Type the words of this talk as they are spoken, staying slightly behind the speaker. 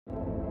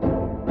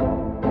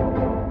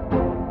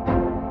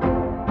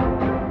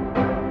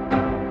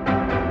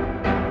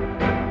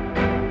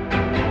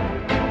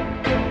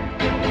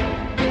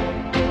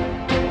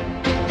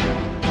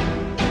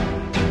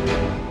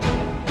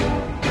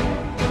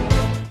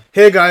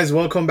Hey guys,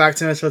 welcome back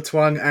to Natural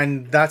Twang,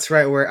 and that's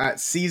right, we're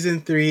at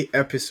season 3,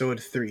 episode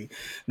 3.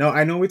 Now,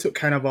 I know we took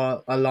kind of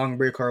a long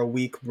break or a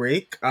week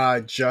break,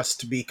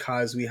 just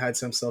because we had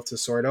some stuff to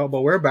sort out,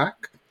 but we're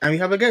back and we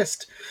have a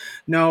guest.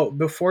 Now,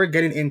 before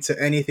getting into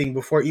anything,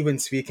 before even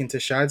speaking to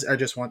Shads, I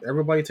just want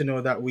everybody to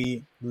know that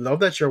we love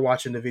that you're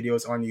watching the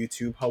videos on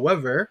YouTube.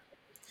 However,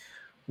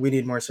 we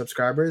need more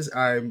subscribers.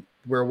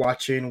 We're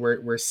watching,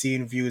 we're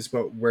seeing views,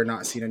 but we're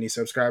not seeing any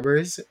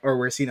subscribers, or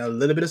we're seeing a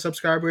little bit of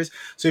subscribers.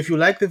 So if you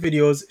like the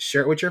videos,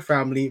 share it with your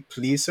family.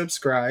 Please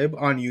subscribe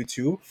on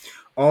YouTube.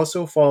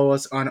 Also follow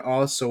us on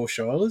all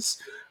socials.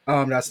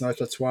 That's not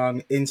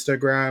Twang,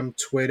 Instagram,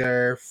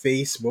 Twitter,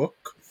 Facebook,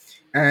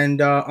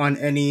 and on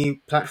any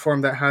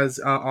platform that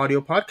has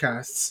audio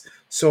podcasts.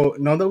 So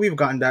now that we've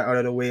gotten that out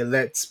of the way,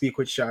 let's speak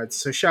with Shads.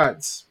 So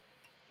Shads,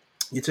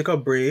 you took a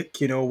break,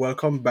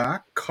 welcome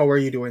back. How are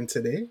you doing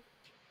today?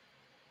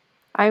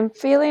 I'm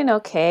feeling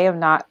okay. I'm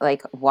not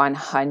like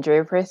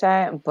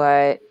 100%,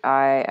 but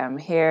I am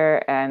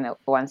here. And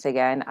once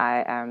again,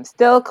 I am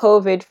still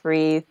COVID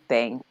free.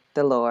 Thank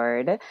the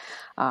Lord.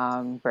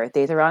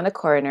 Birthday's around the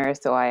corner.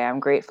 So I am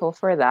grateful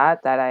for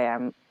that I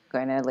am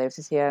going to live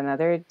to see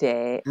another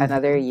day,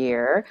 another Mm-hmm.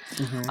 year.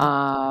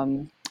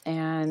 Mm-hmm.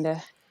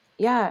 And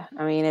yeah,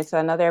 I mean, it's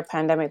another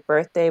pandemic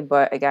birthday,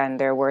 but again,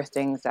 there are worse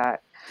things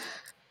that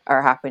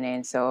are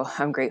happening. So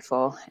I'm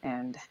grateful.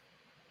 And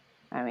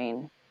I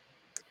mean,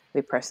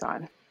 we press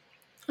on.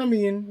 I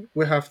mean,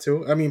 we have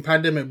to. I mean,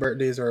 pandemic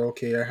birthdays are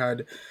okay. I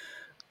had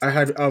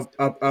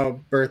a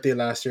birthday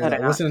last year No, they're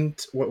that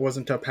not.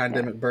 wasn't a Yeah.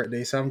 pandemic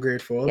birthday, so I'm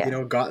grateful.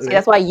 Yeah. Got See,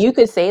 that's lit. why you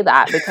could say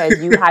that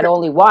because you had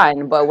only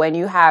one, but when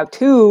you have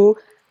two,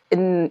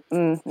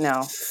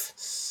 no.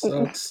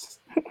 Sucks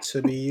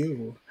to be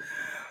you.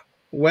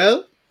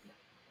 Well,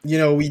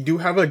 we do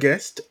have a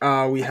guest.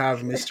 We have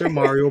Mr.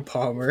 Mario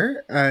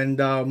Palmer, and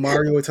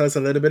Mario, tell us a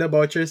little bit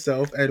about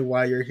yourself and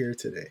why you're here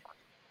today.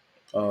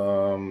 I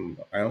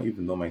don't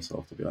even know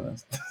myself to be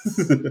honest.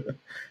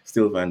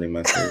 Still finding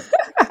myself.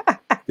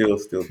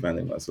 Still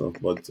finding myself.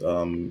 But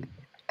I'm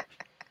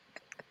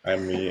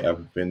me.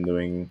 I've been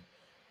doing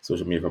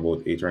social media for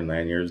about 8 or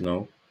 9 years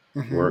now.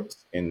 Mm-hmm. Worked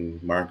in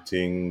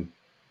marketing,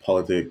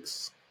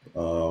 politics,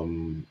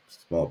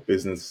 small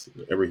business,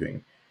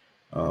 everything.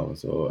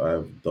 So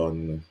I've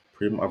done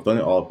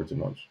it all pretty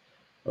much.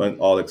 Done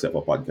all except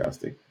for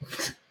podcasting.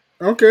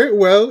 Okay,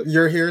 well,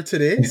 you're here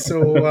today,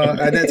 so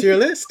add that to your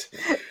list.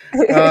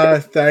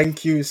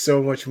 Thank you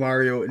so much,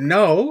 Mario.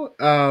 No,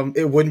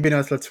 it wouldn't be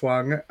Nas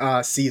Twang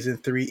season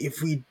 3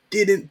 if we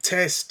didn't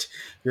test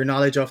your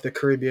knowledge of the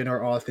Caribbean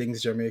or all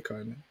things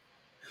Jamaican.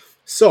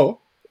 So,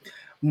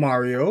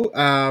 Mario,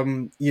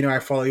 I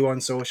follow you on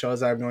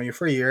socials. I've known you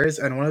for years,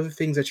 and one of the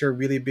things that you're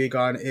really big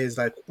on is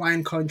like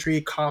wine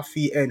country,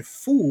 coffee, and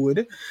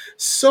food.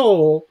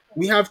 So,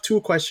 we have two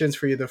questions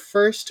for you. The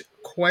first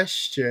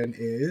question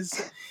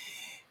is,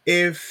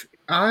 if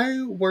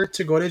I were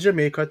to go to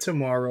Jamaica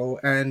tomorrow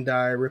and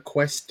I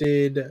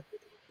requested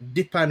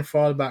dip and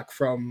fall back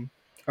from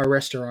a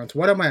restaurant,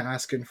 what am I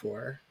asking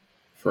for?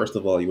 First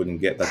of all, you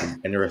wouldn't get that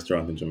in any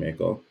restaurant in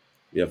Jamaica.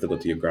 You have to go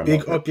to your grandma Big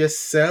first. up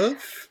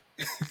yourself.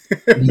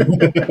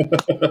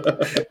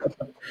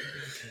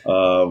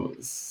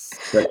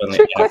 Secondly,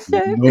 Trick I have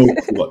question. no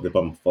clue what the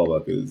bum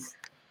fallback is.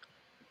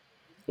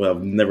 Well,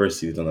 I've never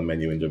seen it on the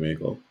menu in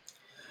Jamaica.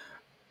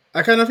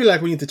 I kind of feel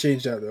like we need to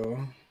change that though.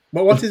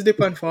 But what is dip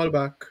and fall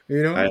back? I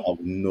have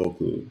no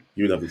clue.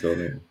 You'd have to tell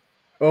me.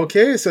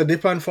 Okay, so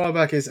dip and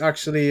fallback is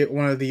actually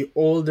one of the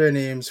older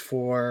names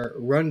for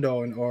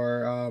rundown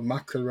or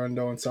mackerel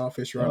rundown,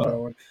 sawfish Uh,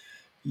 rundown.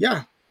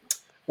 Yeah.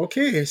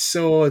 Okay,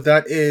 so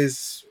that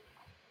is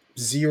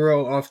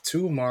 0 of 2,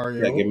 yeah, give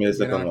Mario. me the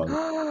second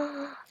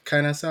one.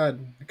 Kind of sad.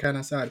 Kind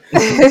of sad.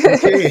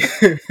 Okay.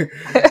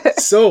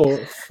 So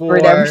for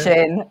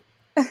Redemption.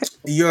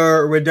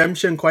 your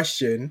redemption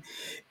question,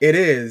 it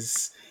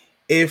is,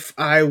 if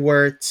I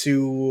were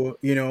to,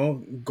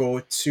 go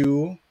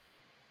to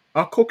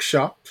a cook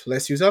shop,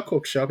 let's use a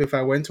cook shop. If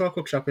I went to a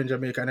cook shop in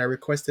Jamaica and I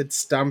requested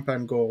stamp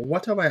and go,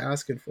 what am I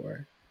asking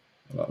for?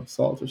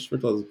 Saltfish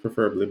fritters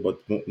preferably, but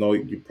no,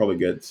 you probably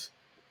get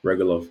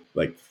regular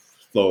like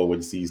flour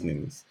with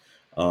seasonings.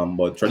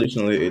 But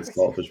traditionally it's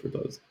saltfish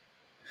fritters.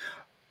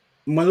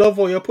 My love,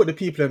 how you put the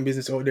people in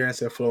business out there and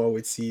say flour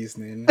with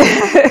seasoning.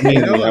 I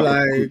mean, we have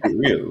to keep Like, it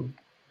real.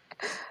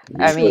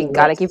 We I should, mean, right?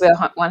 gotta keep it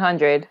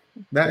 100.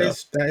 Yeah.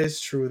 that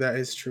is true. That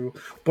is true.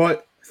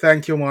 But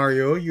thank you,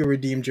 Mario. You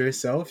redeemed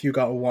yourself. You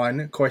got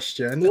one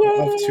question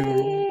of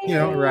two.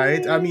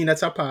 Right? I Yay! mean,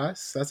 that's a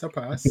pass. That's a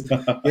pass.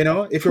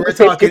 If we were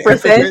talking 50%.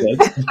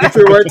 efficacy, if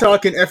we were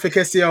talking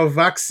efficacy of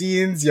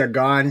vaccines, you're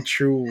gone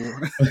through.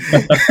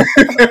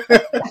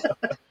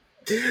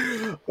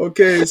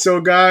 Okay, so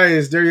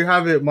guys, there you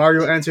have it.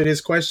 Mario answered his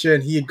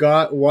question. He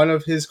got one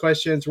of his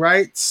questions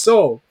right.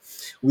 So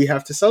we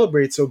have to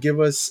celebrate. So give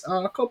us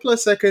a couple of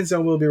seconds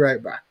and we'll be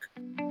right back.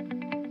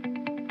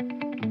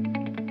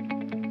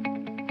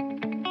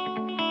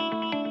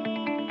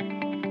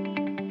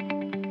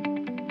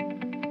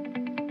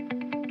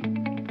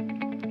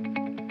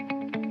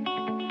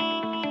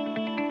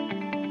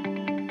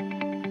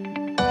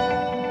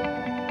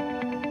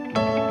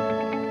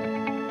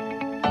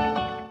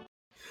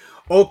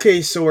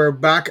 Okay, so we're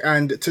back,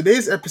 and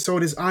today's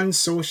episode is on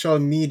social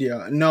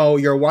media. No,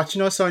 you're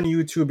watching us on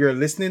YouTube, you're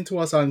listening to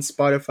us on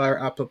Spotify or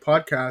Apple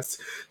Podcasts,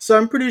 so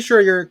I'm pretty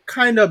sure you're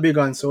kind of big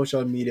on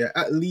social media,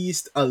 at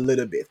least a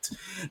little bit.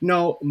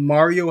 Now,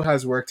 Mario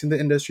has worked in the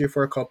industry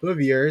for a couple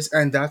of years,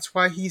 and that's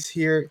why he's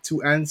here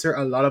to answer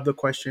a lot of the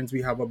questions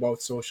we have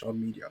about social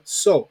media.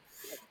 So,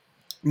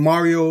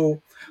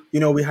 Mario,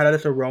 we had a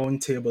little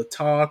round table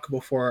talk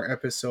before our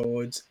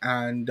episodes,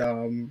 and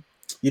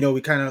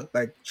we kind of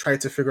like tried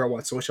to figure out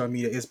what social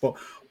media is. But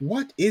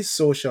what is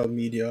social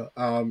media?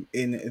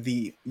 In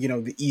the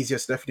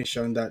easiest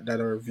definition that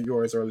our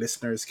viewers or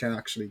listeners can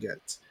actually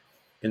get.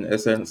 In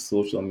essence,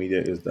 social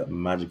media is that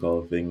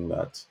magical thing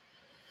that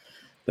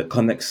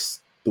connects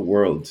the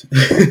world.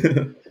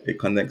 It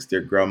connects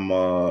your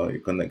grandma,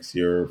 it connects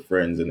your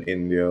friends in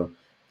India,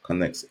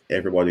 connects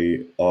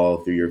everybody all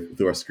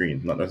through a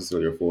screen, not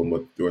necessarily your phone,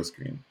 but through a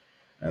screen.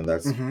 And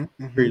that's Mm-hmm,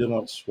 mm-hmm. pretty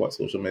much what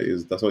social media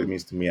is. That's what it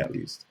means to me, at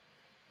least.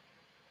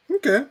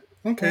 Okay,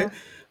 okay, Yeah.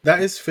 that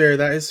is fair.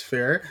 That is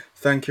fair.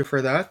 Thank you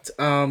for that.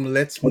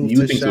 Let's What do move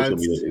you to think social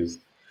media Shad's. is?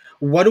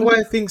 What do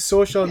I think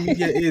social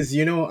media is?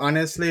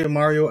 Honestly,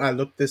 Mario, I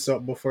looked this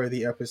up before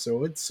the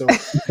episode. So,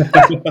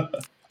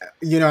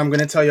 I'm going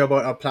to tell you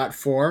about a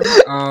platform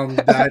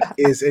that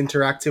is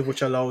interactive,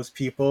 which allows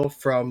people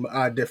from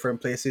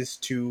different places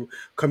to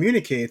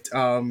communicate.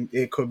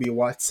 It could be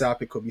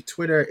WhatsApp, it could be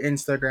Twitter,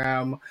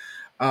 Instagram.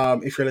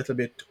 If you're a little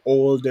bit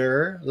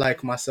older,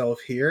 like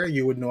myself here,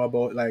 you would know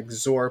about like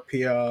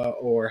Zorpia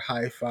or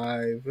High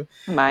Five,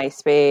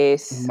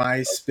 MySpace.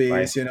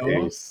 MySpace,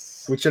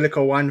 MySpace. with your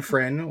little one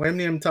friend. What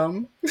name,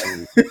 Tom?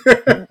 Ooh,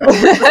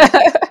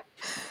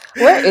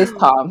 Where is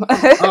Tom?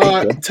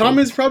 good Tom question.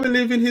 is probably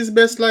living his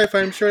best life.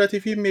 I'm sure that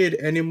if he made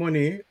any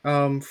money,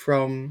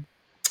 from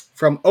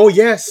oh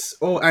yes,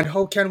 oh, and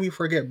how can we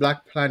forget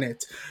Black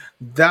Planet?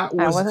 That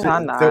I was wasn't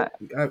on the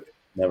that.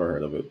 Never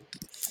heard of it.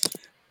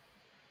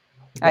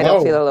 I don't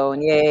wow. feel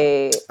alone.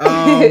 Yay.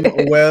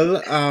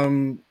 Well,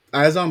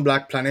 as on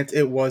Black Planet,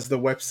 it was the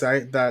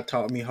website that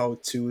taught me how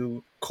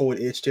to code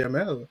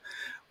HTML.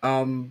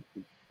 Um,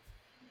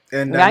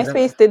 and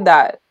MySpace did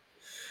that.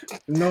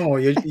 no,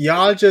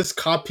 y'all just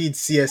copied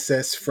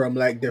CSS from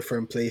like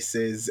different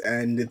places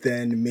and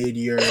then made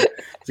your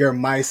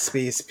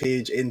MySpace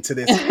page into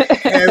this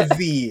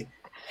heavy,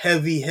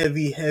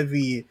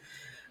 heavy.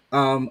 I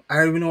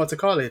don't even know what to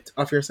call it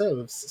of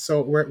yourselves.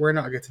 So we're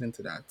not getting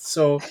into that.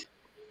 So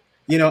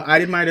I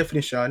did my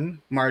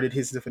definition. Mar did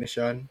his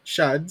definition.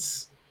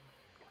 Shads,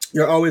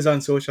 you're always on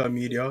social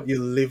media.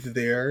 You live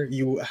there.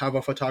 You have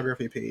a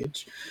photography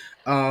page.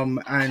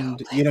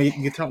 And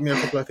you taught me a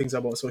couple of things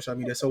about social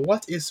media. So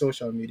what is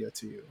social media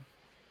to you?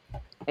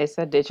 It's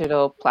a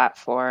digital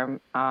platform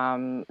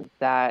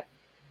that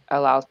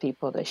allows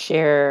people to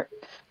share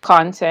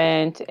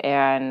content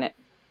and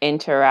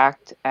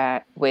interact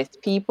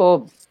with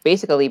people,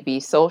 basically be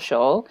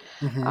social.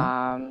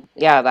 Mm-hmm.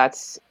 Yeah,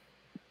 that's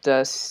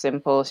the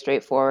simple,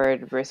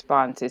 straightforward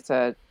response. It's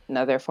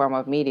another form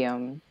of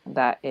medium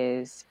that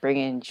is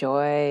bringing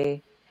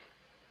joy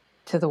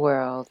to the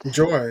world.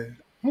 Joy.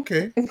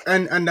 Okay.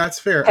 And that's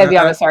fair. Heavy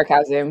on the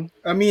sarcasm.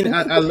 I mean,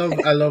 I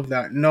love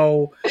that.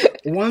 No,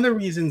 one of the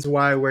reasons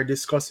why we're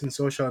discussing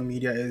social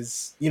media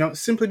is,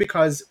 simply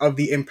because of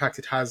the impact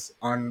it has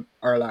on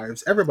our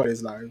lives,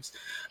 everybody's lives.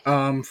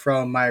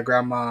 From my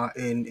grandma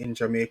in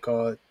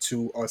Jamaica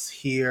to us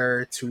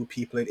here to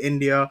people in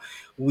India,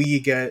 we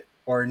get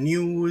our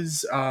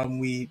news.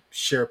 We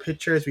share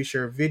pictures, we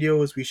share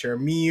videos, we share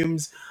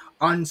memes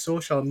on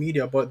social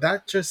media, but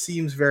that just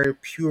seems very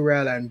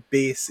puerile and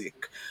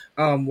basic.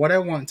 What I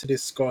want to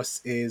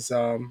discuss is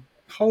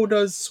how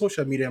does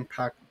social media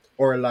impact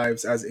our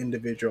lives as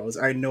individuals?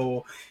 I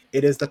know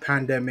it is the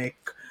pandemic.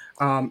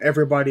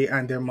 Everybody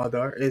and their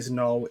mother is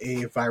now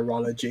a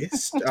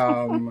virologist,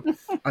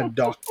 a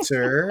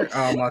doctor,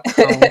 a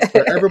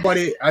counselor.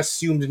 Everybody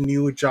assumed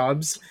new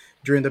jobs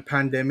during the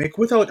pandemic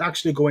without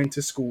actually going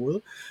to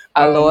school.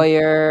 A Um,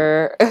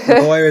 lawyer.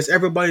 Lawyers,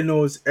 everybody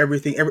knows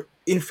everything.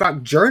 In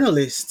fact,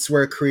 journalists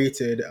were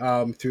created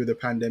through the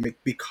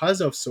pandemic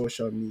because of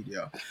social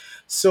media.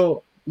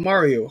 So,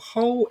 Mario,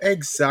 how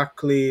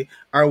exactly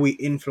are we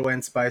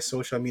influenced by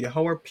social media?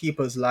 How are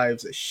people's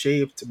lives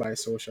shaped by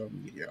social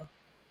media?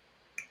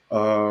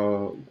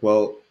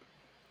 Well,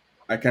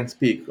 I can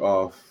speak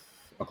of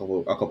a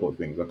couple of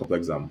things, a couple of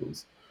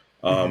examples.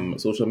 Hmm.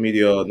 Social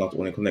media not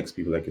only connects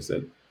people, like you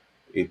said,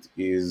 it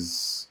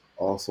is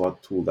also a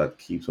tool that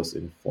keeps us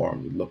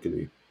informed.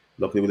 Luckily,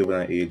 we live in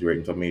an age where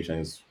information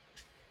is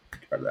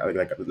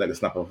like a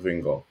snap of a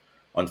finger.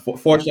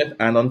 Fortunate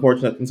and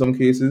unfortunate in some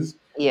cases,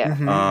 Yeah.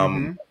 Hmm.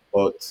 um, Hmm.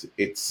 but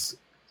it's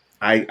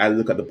I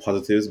look at the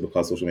positives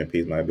because social media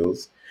pays my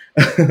bills.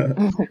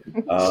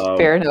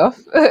 Fair um, enough.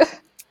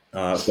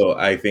 so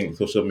I think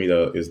social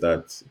media is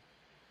that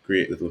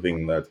great little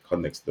thing that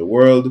connects the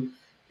world.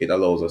 It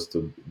allows us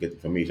to get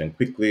information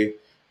quickly.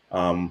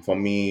 For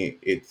me,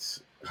 it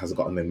has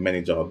gotten me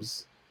many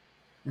jobs.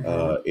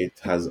 Hmm. It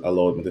has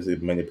allowed me to see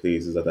many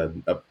places that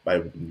I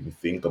wouldn't even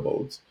think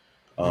about.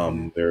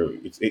 Mm-hmm. There,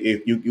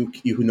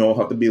 you now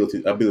have the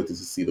ability to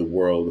see the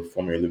world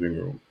from your living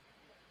room.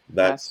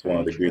 That's That's one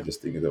of very the true.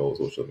 greatest things about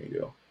social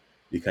media.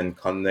 You can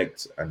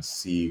connect and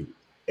see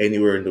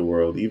anywhere in the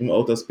world, even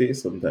outer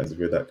space. Sometimes if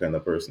you're that kind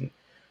of person,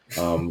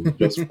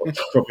 just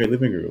from your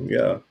living room.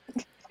 Yeah.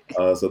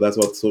 So that's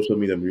what social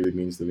media really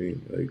means to me.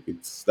 Like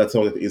that's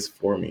all it is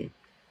for me.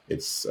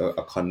 It's a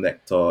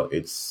connector.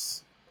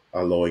 It's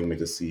allowing me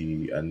to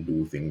see and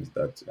do things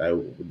that I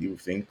would you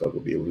think I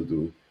would be able to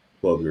do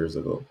 12 years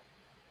ago.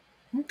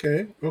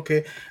 Okay,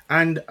 okay.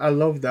 And I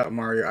love that,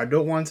 Mario. I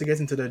don't want to get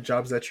into the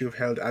jobs that you've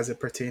held as it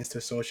pertains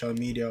to social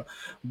media,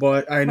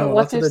 but I But know what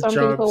lots of if the some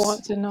people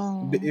want jobs, to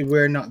know?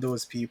 we're not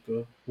those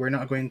people. We're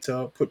not going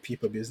to put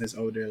people business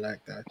out there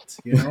like that,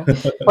 you know?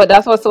 But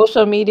that's what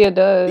social media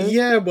does.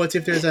 Yeah, but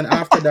if there's an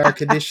after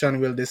dark edition,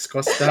 we'll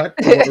discuss that.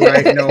 But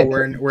right now,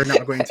 we're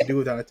not going to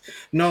do that.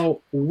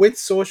 Now, with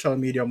social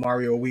media,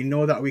 Mario, we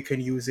know that we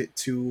can use it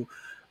to,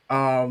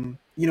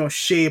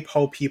 shape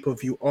how people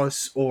view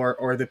us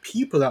or the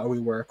people that we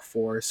work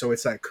for. So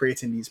it's like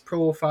creating these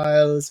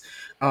profiles,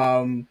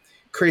 um,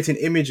 creating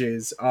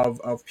images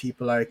of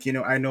people. Like,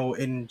 I know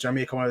in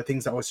Jamaica, one of the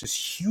things that was just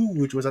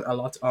huge was that a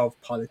lot of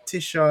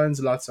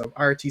politicians, lots of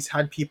artists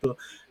had people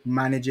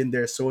managing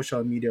their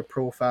social media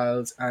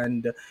profiles,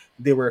 and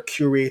they were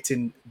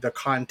curating the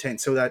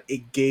content so that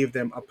it gave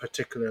them a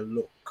particular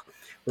look,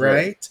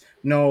 Right. right?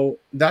 Now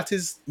that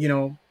is,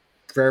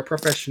 very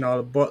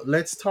professional, but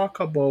let's talk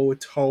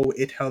about how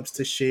it helps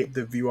to shape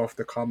the view of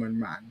the common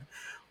man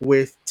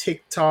with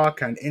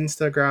TikTok and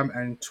Instagram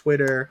and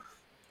Twitter,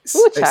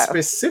 Ooh, child.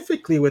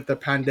 specifically with the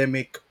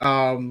pandemic.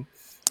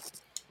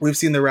 We've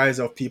seen the rise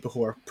of people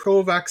who are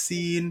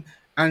pro-vaccine,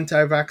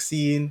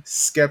 anti-vaccine,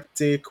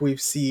 skeptic.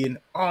 We've seen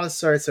all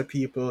sorts of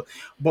people,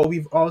 but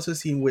we've also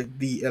seen with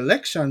the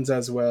elections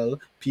as well,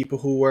 people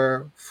who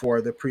were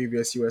for the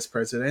previous US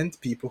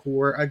president, people who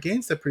were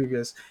against the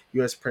previous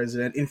US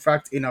president. In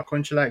fact, in a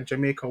country like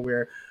Jamaica,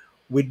 where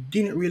we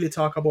didn't really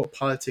talk about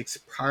politics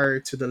prior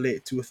to the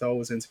late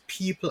 2000s,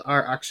 people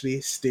are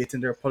actually stating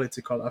their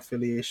political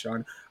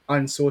affiliation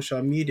on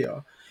social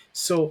media.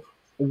 So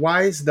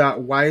why is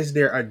that? Why is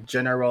there a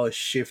general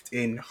shift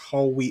in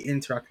how we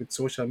interact with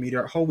social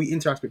media, how we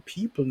interact with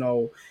people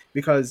now?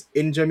 Because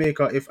in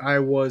Jamaica, if I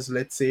was,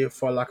 let's say,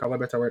 for lack of a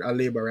better word, a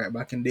labor right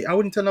back in the day, I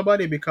wouldn't tell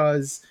nobody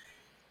because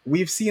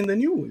we've seen the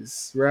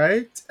news,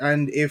 right?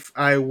 And if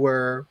I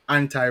were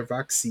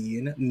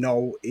anti-vaccine,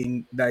 no,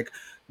 in like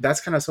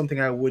that's kind of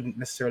something I wouldn't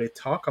necessarily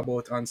talk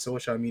about on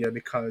social media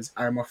because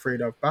I'm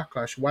afraid of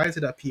backlash. Why is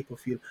it that people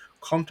feel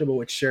comfortable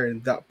with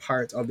sharing that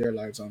part of their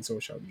lives on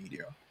social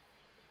media?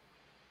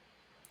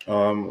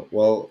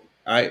 Well,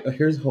 I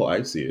here's how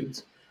I see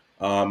it.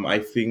 I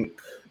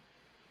think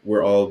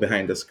we're all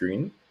behind the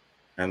screen,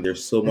 and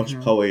there's so much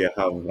Mm-hmm. power you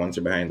have once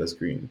you're behind the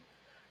screen.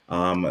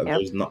 Yep.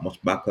 There's not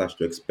much backlash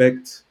to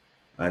expect,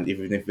 and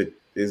even if it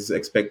is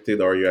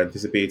expected or you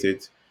anticipate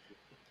it,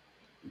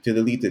 to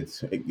delete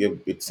it,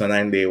 it's a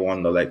 9 day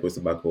wonder. Like with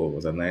tobacco, it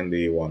was a 9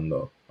 day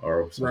wonder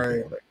or something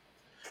Right. like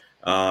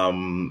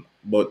that.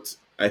 But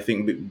I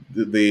think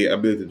the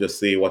ability to just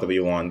say whatever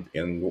you want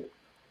in,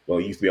 well,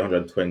 it used to be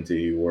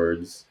 120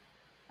 words.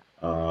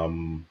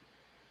 Um,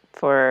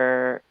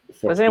 For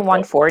for wasn't it TikTok,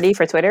 140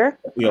 for Twitter?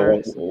 Or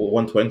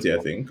 120, I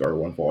think, or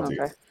 140.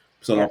 okay.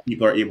 So now Yeah.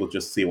 people are able to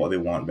just say what they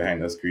want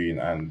behind the screen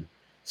and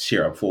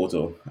share a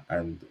photo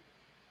and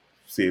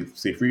say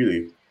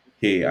freely,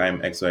 "Hey,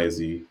 I'm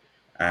XYZ,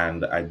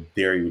 and I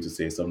dare you to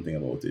say something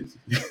about it.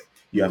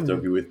 You have to Hmm.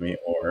 agree with me,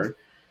 or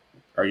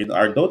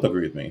don't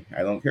agree with me.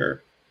 I don't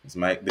care. This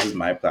is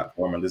my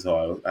platform, and this is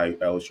how I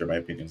will share my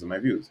opinions and my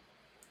views."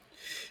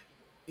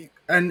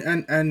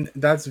 And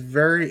that's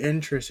very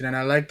interesting, and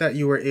I like that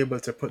you were able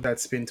to put that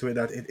spin to it,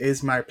 that it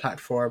is my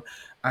platform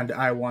and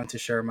I want to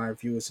share my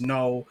views.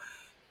 No,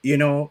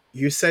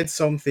 you said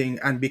something,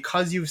 and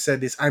because you've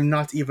said this, I'm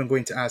not even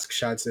going to ask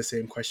Shads the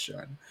same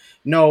question.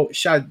 No,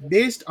 Shad,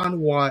 based on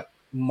what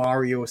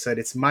Mario said,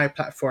 it's my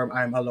platform,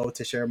 I'm allowed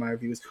to share my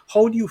views.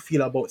 How do you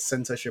feel about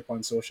censorship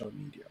on social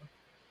media?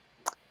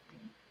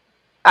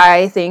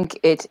 I think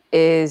it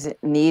is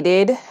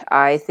needed.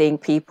 I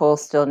think people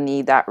still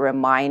need that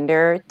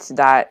reminder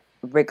that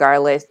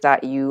regardless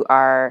that you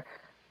are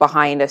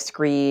behind a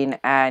screen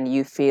and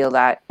you feel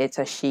that it's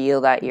a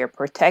shield that you're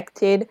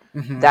protected,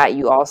 Mm-hmm. that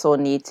you also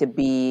need to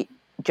be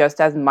just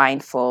as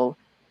mindful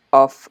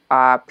of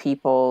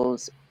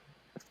people's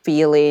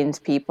feelings,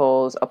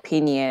 people's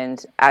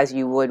opinions as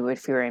you would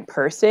if you're in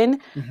person.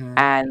 Mm-hmm.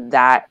 And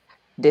that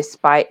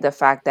despite the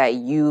fact that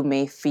you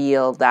may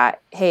feel that,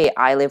 hey,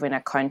 I live in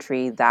a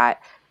country that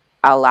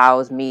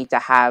allows me to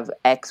have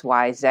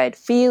XYZ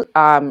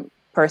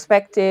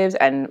perspectives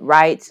and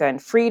rights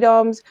and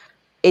freedoms,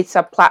 it's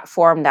a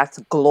platform that's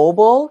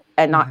global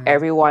and not Mm-hmm.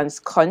 everyone's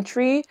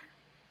country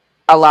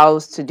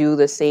allows to do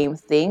the same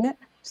thing.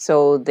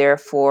 So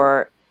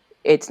therefore,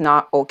 it's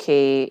not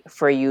okay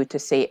for you to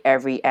say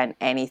every and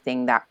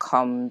anything that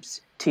comes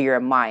to your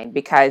mind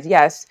because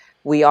yes,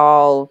 we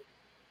all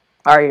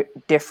are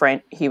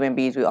different human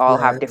beings. We all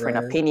have Right, different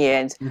right.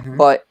 opinions, Mm-hmm.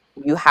 but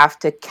you have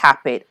to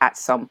cap it at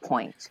some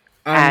point.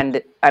 And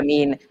And I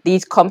mean,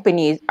 these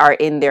companies are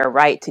in their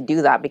right to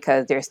do that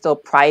because they're still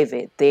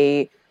private.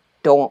 They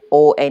don't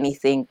owe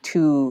anything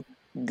to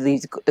the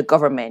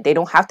government. They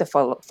don't have to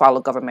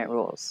follow government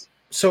rules.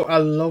 so I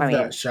I love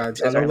that, mean,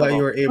 Shads. I it's love that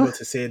you reasonable. were able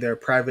to say they're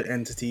private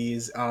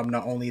entities.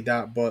 Not only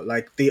that, but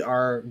like they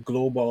are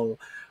global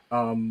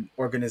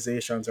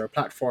organizations or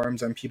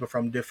platforms, and people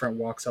from different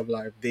walks of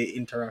life they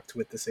interact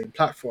with the same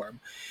platform.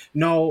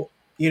 Now,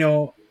 you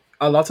know,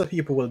 a lot of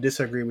people will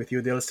disagree with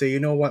you. They'll say, you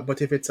know what,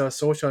 but if it's a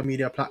social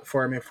media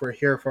platform, if we're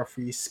here for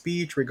free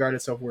speech,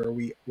 regardless of where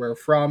we're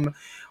from,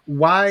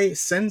 why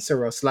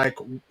censor us? Like,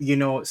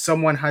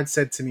 someone had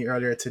said to me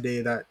earlier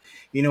today that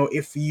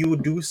if you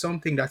do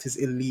something that is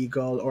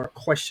illegal or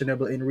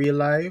questionable in real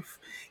life,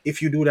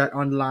 if you do that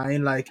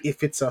online, like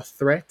if it's a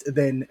threat,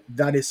 then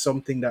that is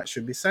something that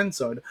should be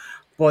censored.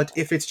 But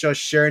if it's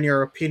just sharing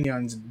your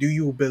opinions, do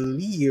you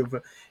believe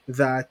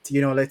that,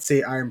 let's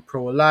say I'm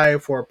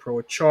pro-life or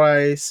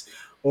pro-choice,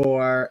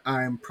 or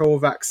I'm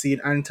pro-vaccine,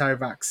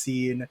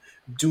 anti-vaccine,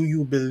 do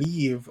you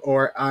believe,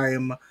 or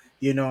I'm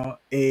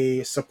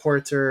a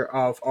supporter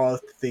of all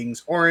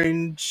things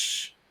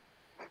orange,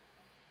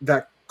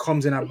 that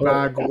comes in a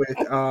bag with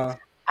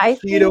I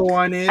keto think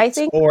on I it,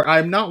 think or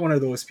I'm not one of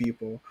those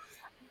people.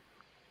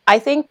 I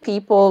think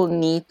people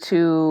need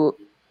to.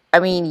 I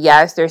mean,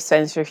 yes, there's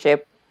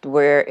censorship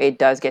where it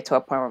does get to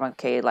a point where,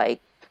 okay, like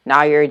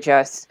now you're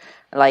just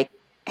like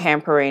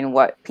hampering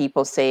what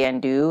people say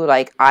and do.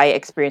 Like I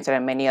experienced it,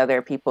 and many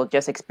other people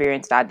just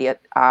experienced that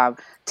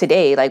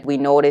today. Like we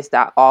noticed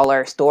that all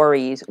our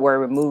stories were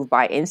removed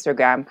by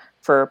Instagram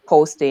for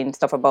posting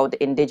stuff about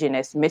the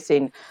indigenous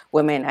missing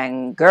women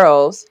and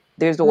girls.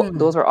 Hmm.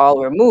 Those were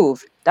all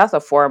removed. That's a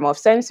form of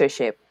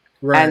censorship.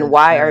 And Right,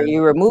 why are right,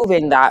 you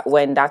removing that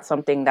when that's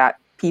something that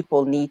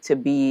people need to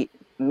be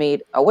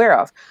made aware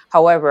of?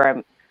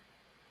 However,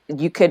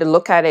 you could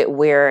look at it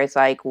where it's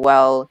like,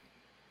 well,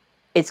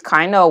 it's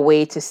kind of a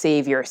way to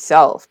save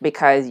yourself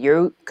because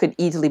you could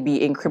easily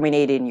be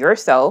incriminating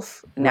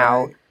yourself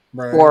now right,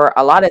 right. for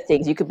a lot of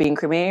things. You could be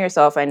incriminating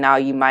yourself, and now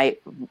you might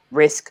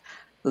risk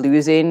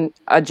losing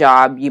a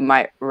job. You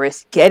might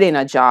risk getting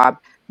a job.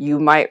 You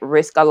might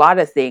risk a lot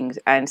of things.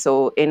 And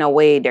so, in a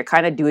way, they're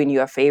kind of doing you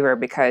a favor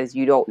because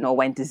you don't know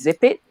when to zip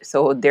it.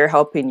 So, they're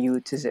helping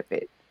you to zip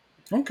it.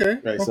 Okay,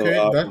 Right. So,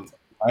 okay.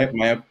 That.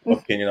 my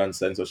opinion on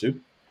censorship,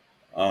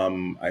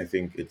 I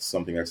think it's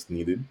something that's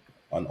needed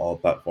on all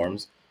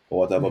platforms. But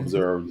what I've Mhm.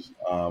 observed,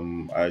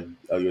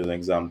 I'll use an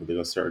example. There's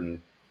a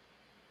certain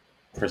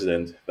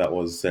president that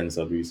was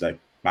censored, like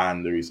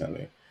banned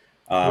recently,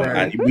 and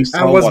Right. Mhm. we And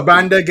saw was what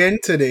banned again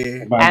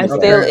today, banned And again.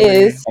 still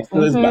apparently. is. And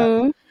still is banned.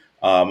 Hmm.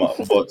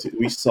 But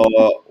we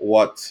saw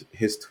what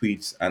his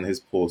tweets and his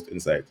post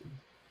incited.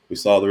 We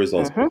saw the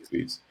results of Hmm. his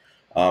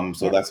tweets.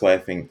 So Yep. that's why I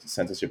think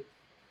censorship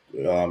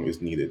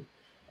is needed.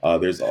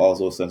 There's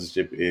also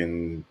censorship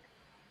in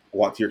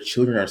what your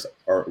children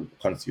are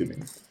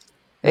consuming.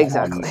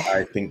 Exactly.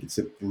 I think it's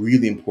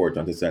really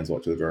important to censor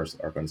what children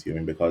are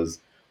consuming because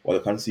what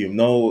they consume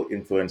now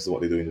influences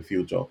what they do in the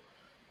future.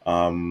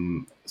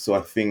 So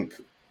I think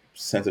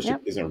censorship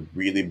Yep. isn't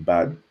really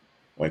bad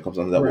when it comes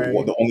down to that. What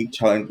Right. the only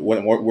challenge,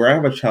 where I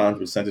have a challenge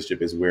with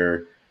censorship is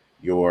where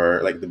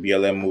you're like the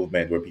BLM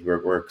movement, where people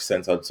were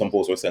censored. Some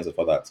posts were censored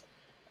for that.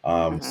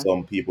 Hmm.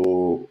 Some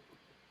people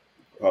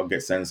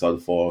get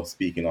censored for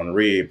speaking on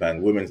rape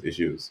and women's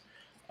issues.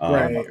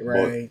 Right, But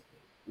right.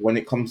 when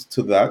it comes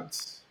to that,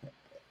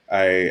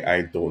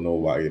 I don't know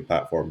why the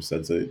platform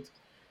censor it.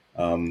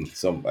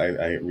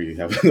 I really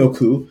have no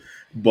clue,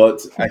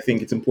 but I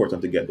think it's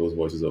important to get those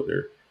voices out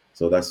there.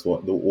 So that's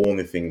what the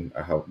only thing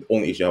I have, the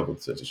only issue I have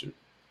with censorship.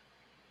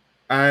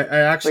 I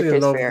Which actually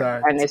is love fair.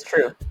 that. And it's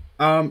true.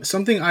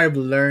 Something I've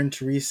learned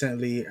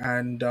recently,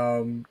 and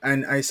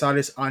I saw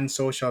this on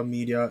social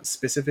media,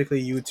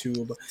 specifically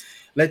YouTube.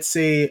 Let's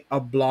say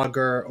a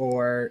blogger,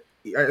 or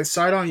I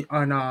saw it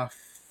on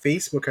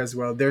Facebook as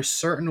well. There's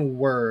certain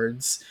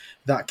words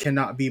that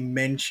cannot be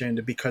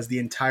mentioned because the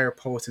entire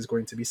post is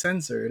going to be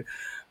censored.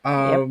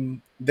 Yep.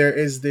 There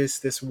is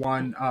this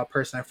one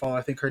person I follow.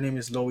 I think her name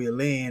is Loie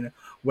Lane.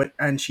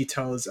 And she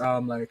tells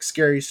like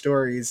scary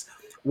stories.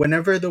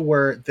 Whenever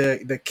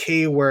the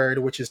K word,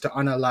 which is to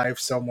unalive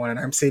someone, and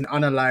I'm saying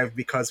unalive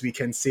because we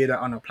can say that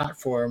on a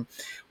platform,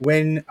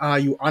 when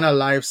you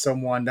unalive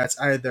someone, that's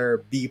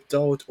either beeped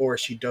out, or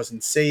she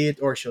doesn't say it,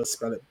 or she'll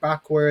spell it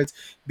backwards.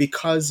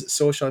 Because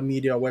social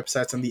media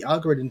websites and the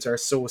algorithms are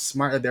so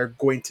smart that they're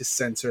going to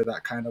censor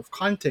that kind of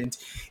content,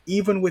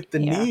 even with the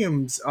Yeah.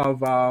 names of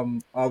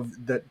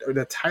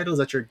the titles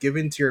that you're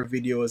giving to your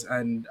videos,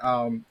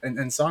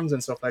 and songs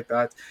and stuff like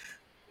that.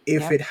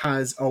 If Yep. it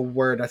has a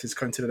word that is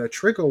considered a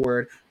trigger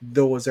word,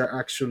 those are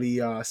actually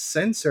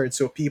censored.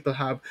 So people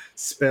have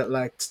spelled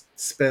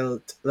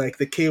like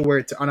the K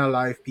word to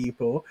unalive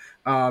people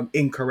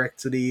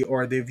incorrectly,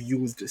 or they've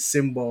used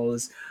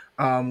symbols,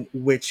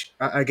 which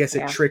I guess it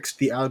Yeah. tricks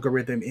the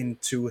algorithm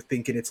into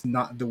thinking it's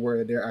not the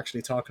word they're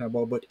actually talking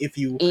about. But if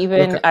you look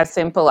Even at, as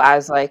simple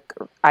as like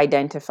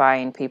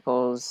identifying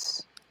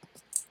people's.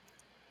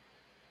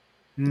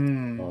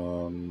 hmm,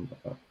 Um,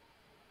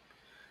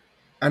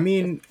 I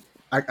mean,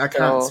 I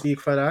can't So speak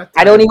for that.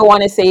 I don't even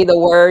want to say the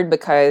word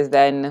because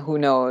then who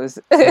knows?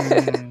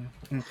 Mm,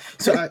 mm.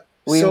 So I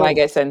We might so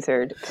get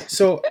censored.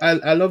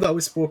 I love that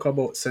we spoke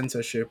about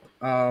censorship.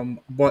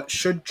 But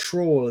should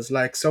trolls,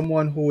 like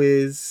someone who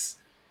is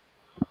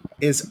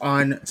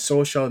on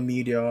social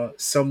media,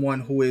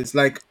 someone who is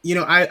like,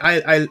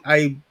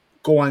 I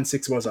go on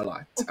Six Buzz a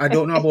lot. I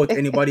don't know about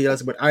anybody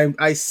else, but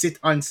I sit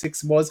on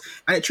Six Buzz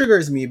and it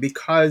triggers me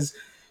because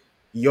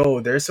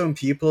there's some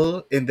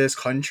people in this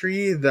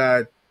country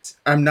that,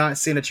 I'm not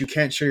saying that you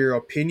can't share your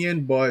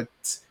opinion, but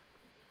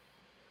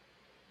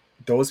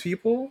those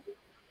people,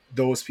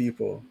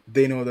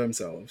 they know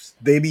themselves.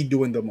 They be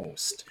doing the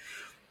most.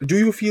 Do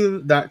you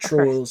feel that Of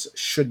course. trolls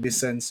should be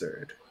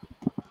censored?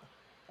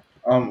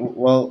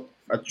 Well,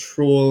 a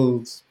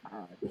troll's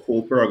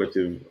whole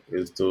prerogative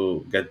is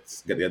to get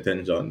the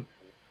attention.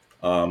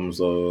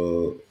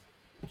 So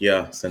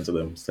yeah, censor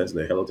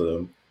the hell out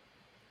of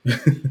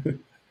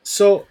them.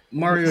 So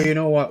Mario, you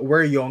know what?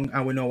 We're young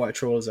and we know what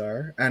trolls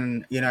are,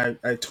 and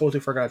I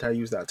totally forgot how to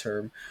use that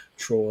term,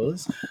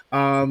 trolls.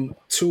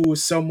 To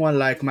someone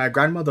like my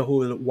grandmother who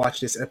will watch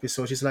this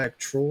episode, she's like,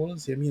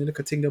 "Trolls? You mean look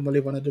at thing them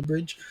live under the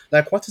bridge?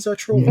 Like, what is a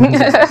troll to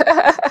you?"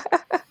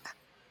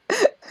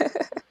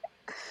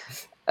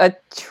 A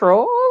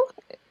troll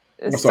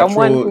is So a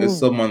someone troll is who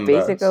someone that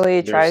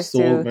basically their tries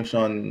sole to.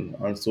 mission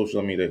on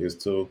social media is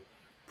to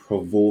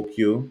provoke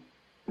you.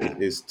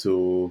 It is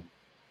to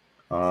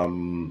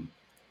um,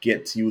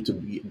 get you to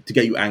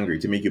get you angry,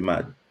 to make you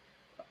mad,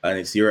 and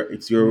it's your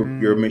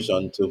Mm,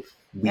 mission to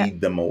Yeah,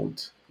 weed them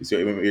out. It's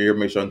your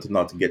mission to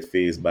not get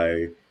phased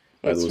by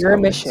it's those your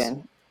comments.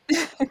 mission.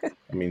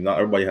 I mean, not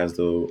everybody has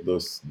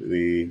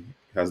the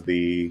has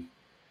the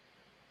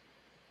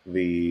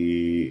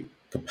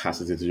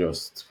capacity to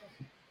just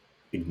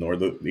ignore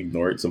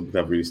it. Some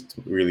people have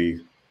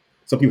really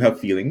some people have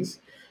feelings,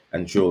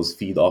 and trolls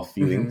feed off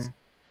mm-hmm. feelings.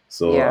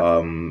 So Yeah,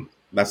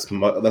 that's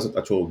what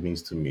a troll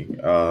means to me.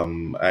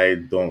 I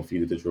don't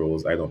feed it to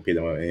trolls. I don't pay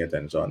them any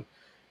attention.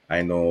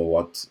 I know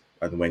what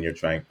and when you're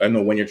trying. I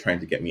know when you're trying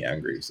to get me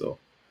angry. So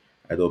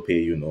I don't pay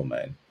you no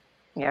mind.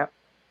 yeah.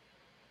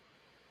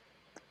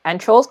 And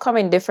trolls come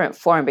in different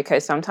form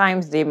because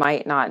sometimes they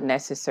might not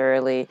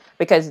necessarily,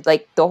 because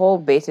like the whole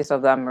basis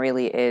of them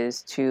really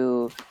is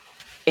to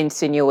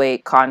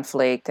insinuate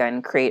conflict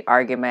and create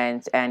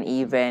arguments and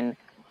even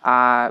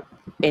uh,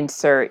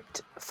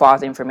 insert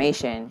false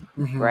information,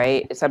 Mm-hmm.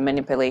 right? It's a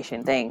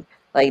manipulation thing.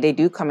 Like they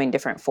do come in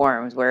different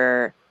forms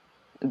where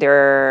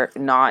they're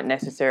not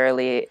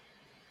necessarily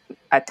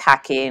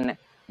attacking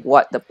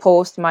what the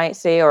post might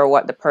say or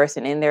what the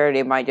person in there.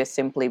 They might just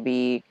simply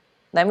be,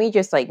 let me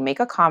just like make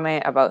a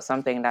comment about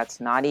something that's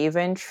not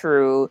even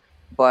true,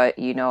 but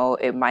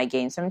it might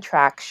gain some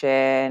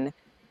traction,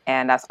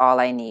 and that's all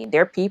I need.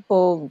 There are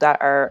people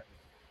that are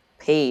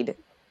paid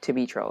to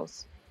be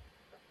trolls,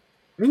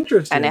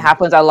 and it Interesting.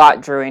 happens a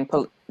lot during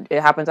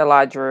it happens a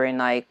lot during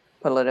like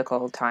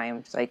political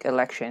times, like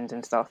elections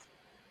and stuff.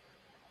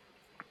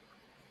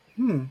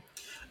 Hmm.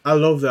 I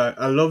love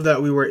that. I love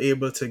that we were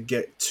able to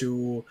get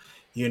to,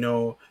 you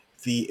know,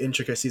 the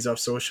intricacies of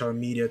social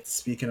media,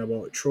 speaking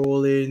about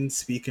trolling,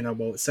 speaking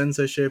about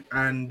censorship,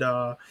 and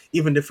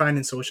even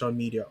defining social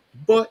media.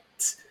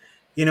 But,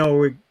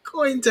 we're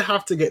going to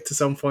have to get to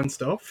some fun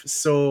stuff.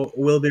 So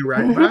we'll be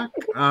right back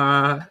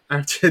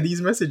after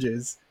these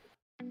messages.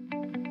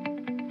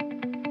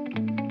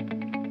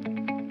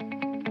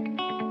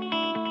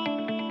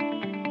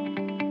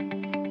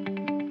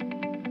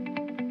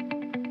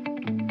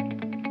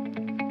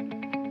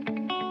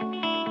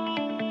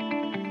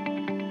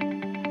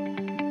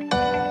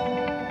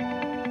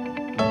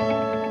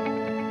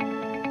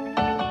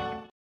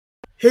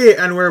 Hey,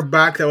 and we're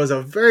back. That was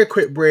a very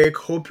quick break.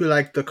 Hope you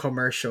liked the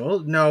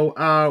commercial.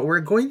 Now, we're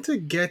going to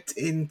get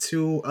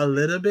into a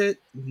little bit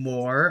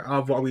more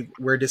of what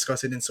we're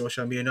discussing in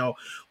social media. Now,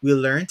 we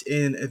learned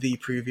in the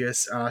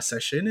previous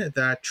session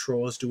that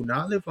trolls do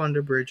not live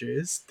under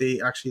bridges, they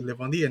actually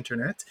live on the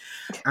internet,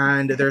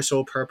 and their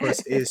sole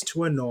purpose is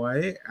to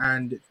annoy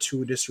and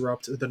to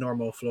disrupt the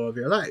normal flow of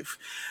your life.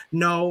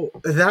 Now,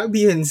 that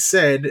being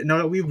said, now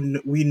that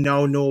we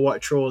now know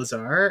what trolls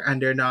are and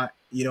they're not,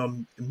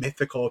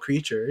 mythical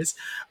creatures,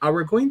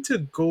 we're going to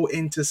go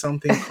into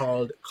something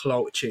called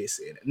clout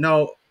chasing.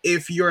 Now,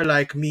 if you're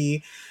like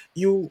me,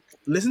 you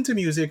listen to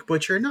music,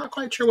 but you're not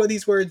quite sure what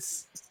these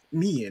words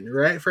mean,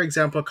 right? For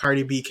example,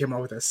 Cardi B came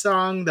out with a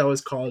song that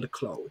was called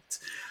Clout.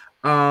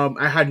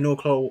 I had no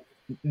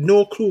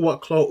clue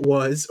what clout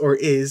was or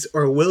is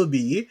or will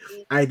be.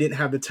 I didn't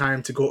have the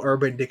time to go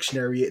Urban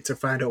Dictionary it to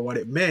find out what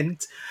it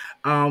meant.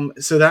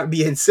 So that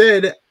being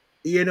said,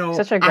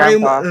 Such a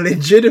I'm grandpa.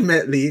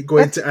 legitimately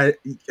going to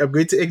I'm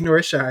going to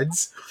ignore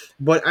Shads,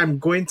 but I'm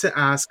going to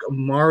ask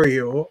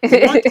Mario,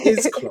 what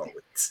is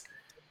clout?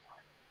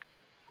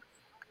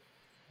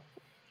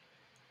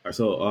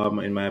 So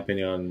in my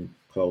opinion,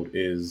 cloud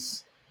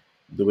is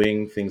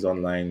doing things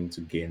online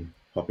to gain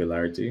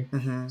popularity.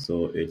 Mm-hmm.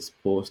 So it's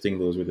posting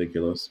those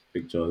ridiculous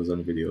pictures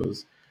and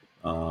videos,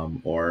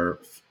 or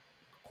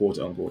quote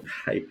unquote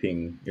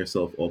hyping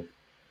yourself up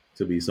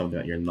to be something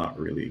that you're not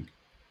really.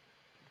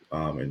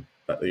 and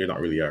that you're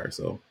not really are.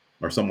 So,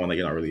 or someone that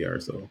you're not really are.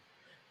 So,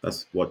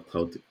 that's what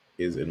clout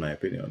is, in my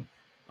opinion.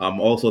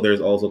 Also,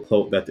 there's also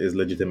clout that is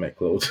legitimate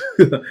clout,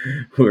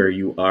 where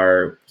you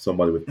are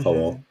somebody with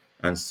power Hmm.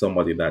 and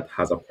somebody that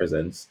has a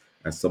presence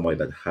and somebody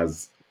that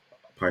has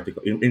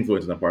particular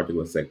influence in a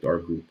particular sector or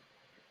group.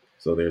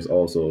 So there's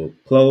also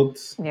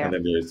clout, Yeah. and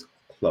then there's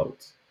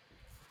clout.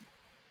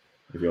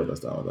 If you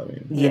understand what I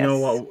mean. You know Yes.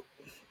 what?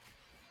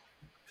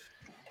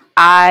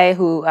 I,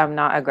 who am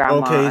not a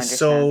grandma, Okay,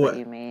 understands what so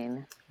you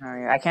mean.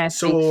 I can't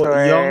speak so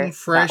young,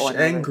 for that fresh, one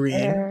who and lives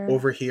green there.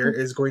 over here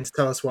is going to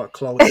tell us what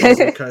clout is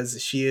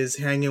because she is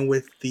hanging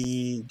with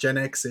the Gen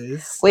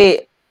X's.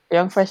 Wait,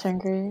 Young Fresh and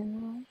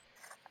Green?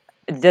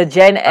 The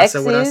Gen I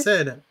said what I X's?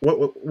 said.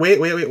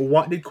 Wait.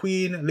 What did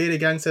Queen Lady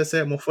Gangster say?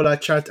 I'm full of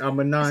chat. I'm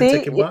a non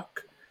take See, it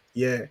back.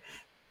 Yeah,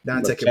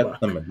 non But take it chat back.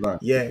 them and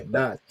not take Yeah, it back.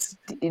 that.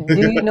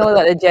 do you know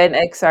that the Gen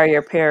X are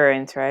your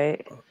parents,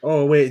 right?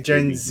 Oh wait,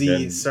 Gen Maybe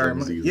Z. Sorry,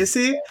 Gen Z. you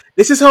see,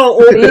 this is how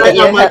old I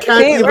See, am. I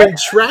can't see, even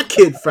track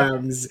it,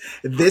 fams.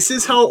 This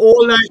is how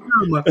old I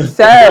am,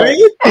 sir.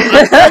 right?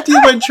 I can't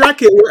even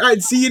track it. We're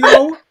at Z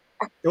now.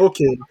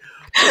 Okay.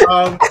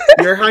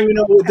 You're hanging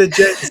out with the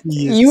Gen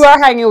You Zs. are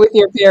hanging with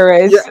your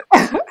Yeah, parents.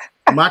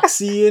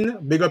 Maxine,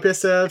 big up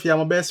yourself. You're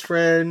my best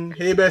friend.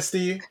 Hey,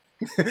 bestie.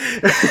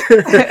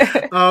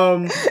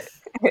 um,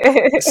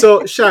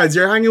 so Shads,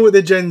 you're hanging with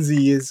the Gen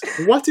Zs.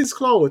 What is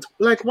clout?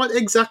 Like, what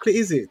exactly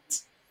is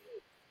it?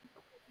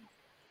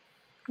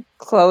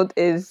 Cloth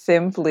is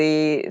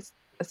simply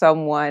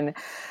someone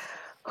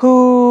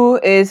who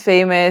is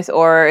famous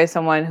or is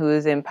someone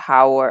who's in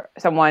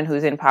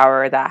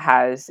power that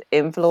has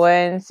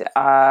influence,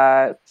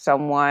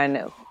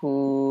 someone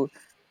who,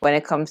 when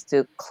it comes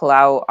to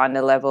clout on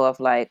the level of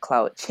like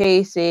clout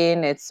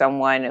chasing, it's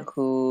someone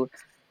who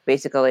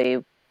basically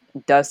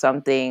does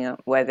something,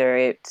 whether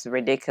it's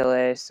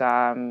ridiculous,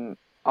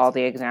 all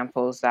the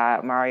examples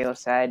that Mario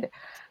said,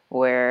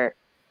 where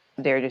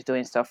they're just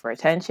doing stuff for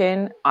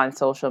attention on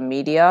social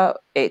media.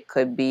 It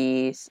could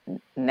be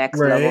next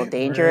level Right, right.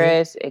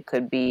 dangerous. It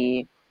could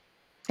be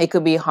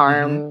Mm-hmm.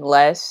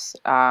 harmless,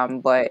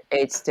 but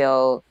it's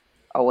still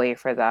a way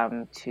for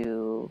them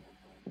to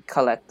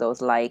collect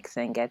those likes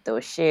and get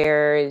those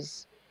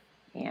shares,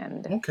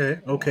 and Okay,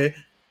 yeah, okay.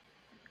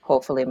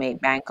 hopefully make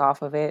bank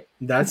off of it.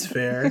 That's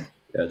fair.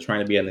 Yeah, trying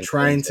to be an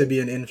Trying to influencer. be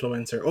an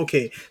influencer.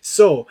 Okay,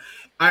 so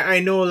I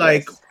know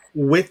like Yes.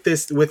 with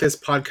this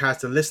podcast,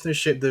 the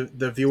listenership,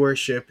 the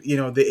viewership,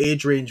 the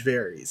age range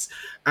varies,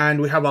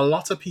 and we have a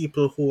lot of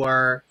people who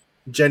are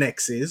Gen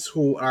X's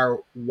who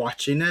are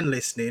watching and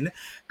listening,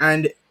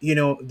 and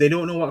they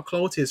don't know what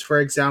clout is.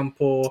 For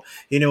example,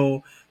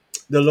 the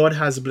Lord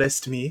has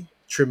blessed me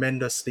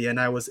tremendously, and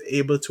I was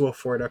able to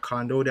afford a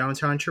condo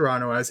downtown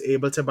Toronto. I was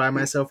able to buy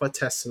myself a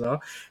Tesla.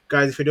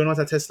 Guys, if you don't know what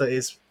a Tesla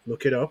is,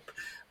 look it up.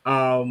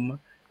 Um,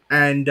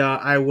 and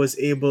I was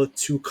able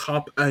to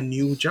cop a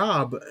new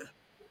job,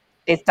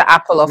 It's the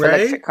Apple of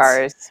electric right?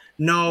 cars.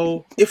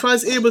 Now, if I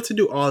was able to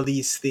do all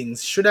these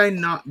things, should I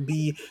not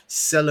be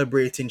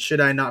celebrating? Should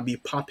I not be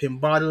popping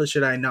bottles?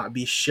 Should I not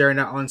be sharing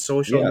it on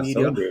social Yeah, media?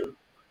 celebrate.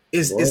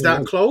 Is Go that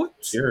ahead. clout?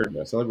 Cheer.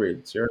 Yeah,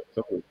 celebrate. Cheer.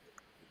 Celebrate.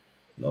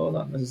 No,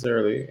 not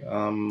necessarily.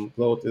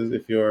 Clout is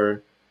if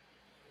you're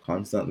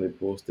constantly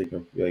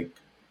posting like,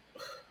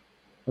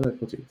 how do I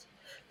put it?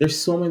 There's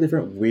so many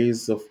different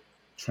ways of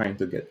trying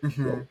to get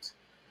Mm-hmm.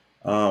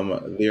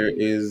 clout. There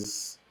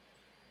is.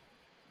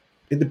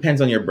 It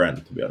depends on your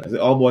brand, to be honest. It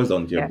all boils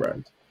down to your Yeah.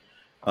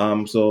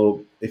 brand.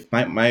 So if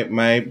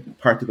my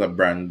particular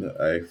brand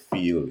I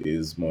feel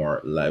is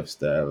more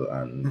lifestyle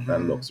and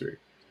Mm-hmm. luxury,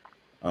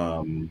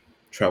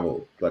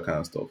 travel, that kind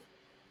of stuff.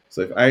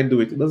 So if I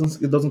do it,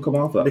 it doesn't come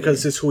off that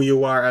Because way. it's who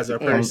you are as a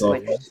It Yeah. comes off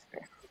Which person. is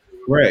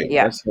right.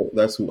 yeah.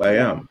 That's who I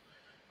Yeah.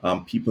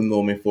 am. People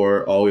know me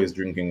for always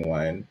drinking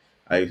wine.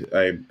 I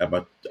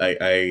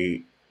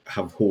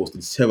have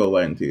hosted several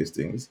wine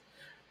tastings.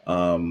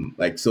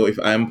 Like so, if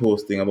I'm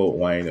posting about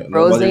wine,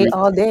 Rose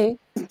all day.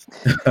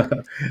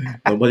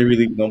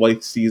 nobody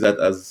sees that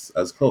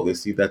as clout. They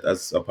see that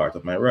as a part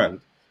of my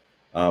brand.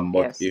 But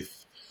Yes.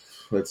 if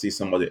let's see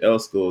somebody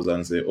else goes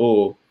and say,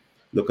 "Oh,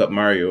 look at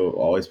Mario,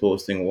 always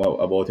posting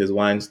about his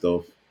wine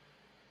stuff,"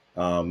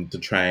 to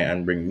try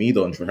and bring me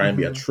down, to try and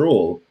be a Mm-hmm.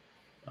 troll,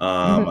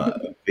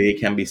 they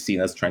can be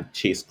seen as trying to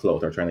chase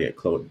clout or trying to get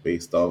clout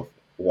based off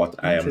what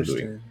I am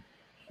doing. Interesting.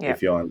 Yeah.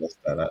 If you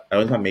understand that, I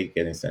don't know if I make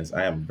any sense.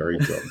 I am very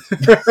drunk.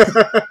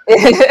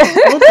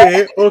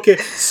 Okay.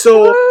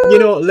 So,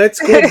 let's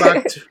go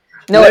back to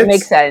No, it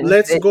makes sense.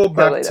 let's It go back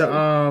totally to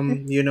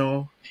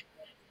does.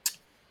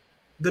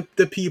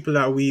 the people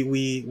that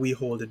we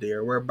hold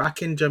there. We're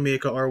back in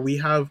Jamaica, or we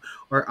have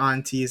our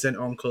aunties and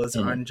uncles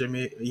Mhm. on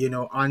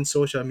Jamaica, on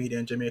social media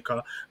in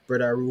Jamaica,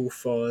 brother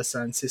Rufus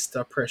and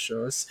sister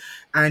Precious,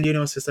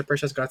 and sister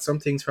Precious got some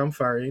things from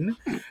foreign,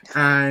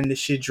 and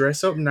she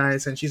dressed up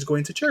nice, and she's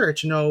going to church.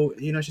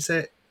 She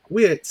said,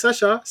 "Wait,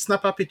 Sasha,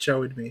 snap a picture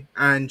with me,"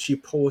 and she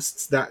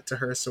posts that to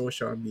her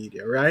social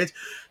media, right?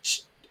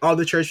 She, all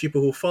the church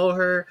people who follow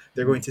her,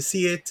 they're going to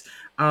see it,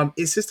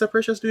 Is Sister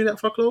Precious doing that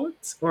for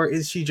clothes, or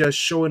is she just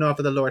showing off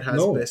that the Lord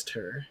has No, blessed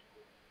her?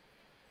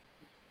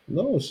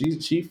 no,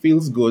 she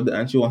feels good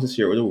and she wants to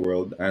share with the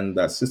world, and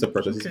that's Sister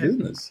Precious's Okay.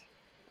 business.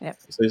 Yep.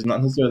 So it's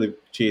not necessarily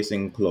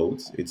chasing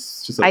clothes.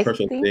 It's just a I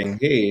Precious think saying,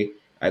 "Hey,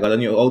 I got a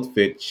new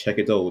outfit. Check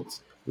it out.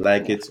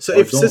 Like yeah. it So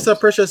or if Sister don't."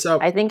 Precious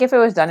I think if it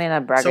was done in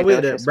a so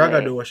wait there, braggadocious way.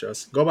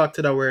 braggadocious. Go back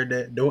to the word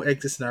that don't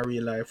exist in our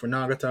real life. We're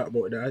not gonna talk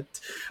about that.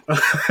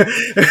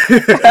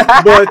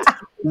 But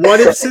what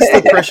if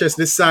Sister Precious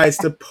decides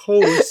to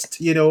post,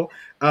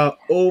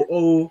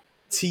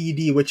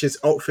 OOTD, which is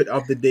outfit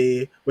of the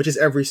day, which is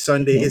every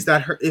Sunday? Is Mhm.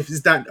 that her? If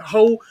is that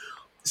how?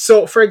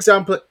 So, for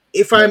example,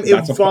 if I'm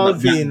That's a that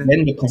evolving,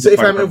 then becomes so a if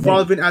part of I'm her brand.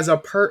 evolving as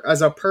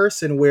a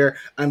person where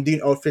I'm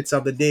doing outfits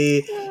of the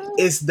day,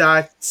 is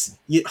that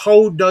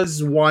how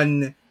does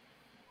one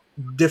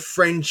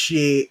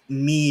differentiate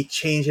me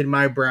changing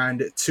my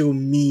brand to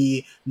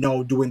me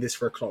now doing this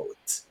for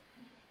clothes?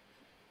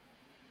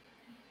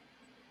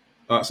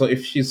 So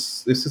if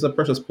Sister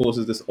Precious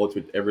poses this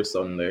outfit every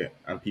Sunday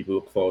and people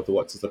look forward to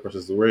what Sister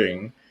Precious is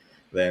wearing,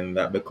 then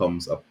that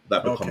becomes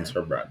Okay.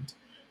 her brand.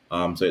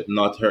 So it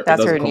not her. It That's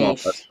doesn't her come off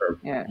as niche. her.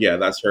 Yeah. Yeah,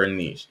 that's her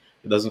niche.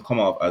 It doesn't come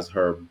off as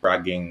her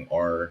bragging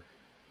or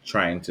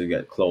trying to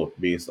get clout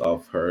based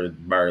off her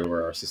barrel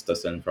where her sister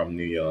sent from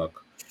New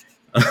York.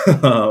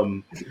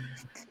 um,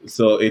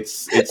 so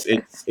it's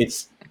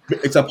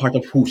a part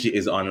of who she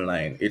is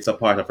online. It's a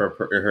part of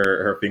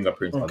her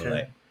fingerprints Okay.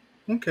 online.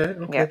 Okay.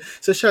 Yeah. Okay.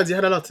 So Shads, you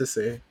had a lot to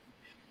say.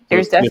 So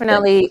There's it's different.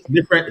 definitely It's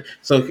different.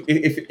 So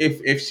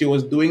if she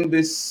was doing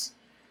this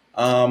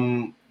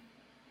um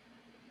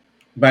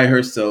by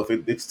herself,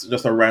 it's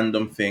just a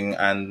random thing,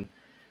 and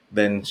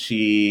then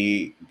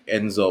she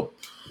ends up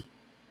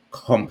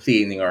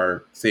complaining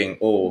or saying,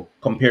 "Oh,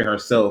 comparing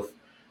herself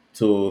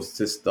to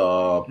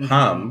Sister Mm-hmm.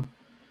 Pam,"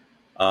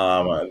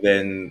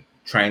 then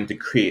trying to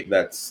create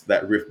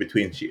that rift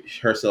between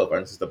herself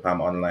and Sister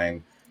Pam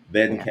online,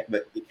 then yeah.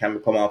 it can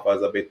come off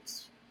as a bit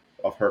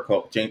of her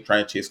trying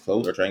to chase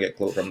clothes or trying to get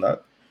clothes from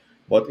that.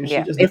 But if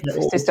she Yeah. just If doing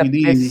her sister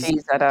if OOTDs,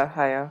 she's at a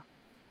higher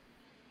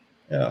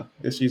yeah,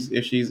 if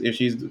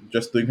she's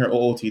just doing her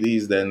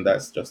OOTDs, then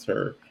that's just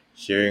her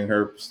sharing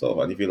her stuff.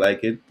 And if you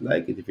like it,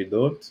 like it. If you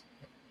don't.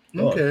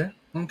 Okay.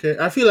 Okay.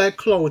 I feel like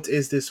clout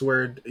is this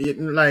word.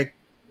 Like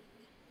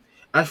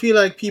I feel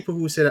like people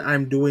who say that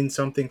I'm doing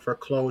something for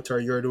clout or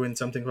you're doing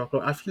something for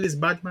clout, I feel it's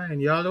bad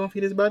mind. Y'all don't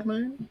feel it's bad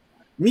mind?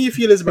 Me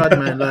feel it's bad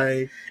mind.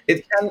 Like,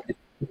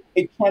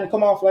 It can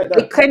come off like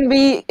it that.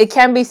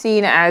 can be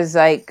seen as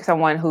like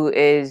someone who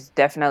is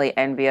definitely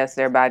envious,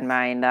 their bad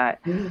mind that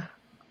Mhm.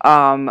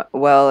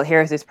 well,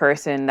 here's this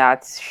person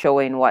that's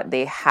showing what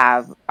they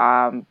have.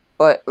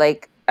 But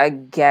like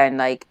again,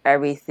 like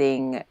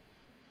everything,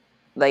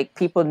 like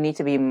people need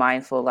to be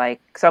mindful,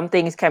 like some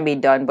things can be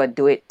done but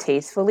do it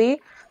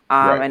tastefully,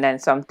 Right. and then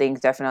some things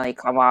definitely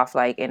come off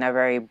like in a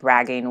very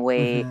bragging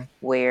way mm-hmm,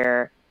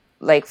 where,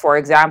 like for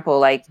example,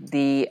 like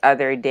the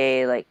other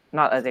day, like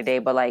not other day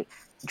but like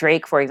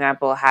Drake for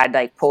example had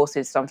like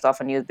posted some stuff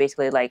and he was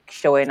basically like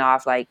showing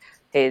off like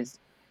his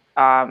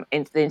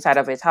in the inside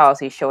of his house.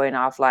 He's showing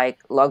off like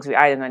luxury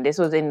items, and this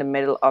was in the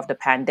middle of the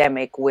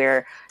pandemic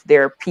where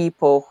there are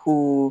people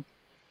who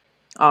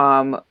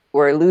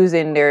were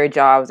losing their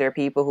jobs. There are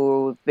people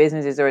who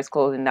businesses are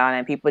closing down,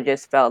 and people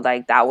just felt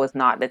like that was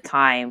not the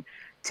time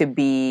to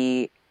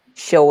be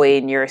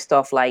showing your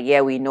stuff. Like,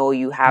 yeah, we know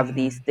you have mm-hmm.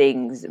 these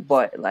things,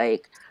 but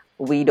like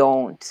we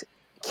don't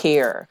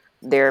care.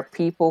 There are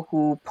people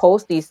who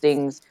post these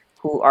things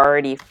who are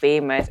already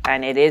famous,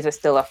 and it is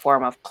still a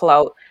form of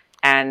clout.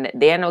 And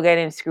they end up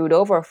getting screwed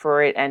over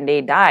for it, and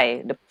they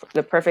die.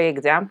 The perfect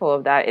example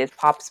of that is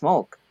Pop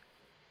Smoke.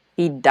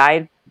 He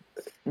died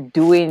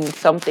doing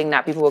something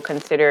that people would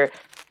consider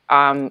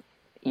um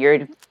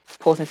you're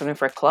posting something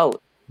for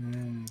clout,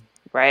 Mm,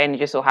 right? And it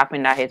just so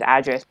happened that his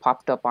address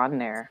popped up on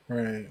there.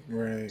 right,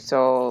 right.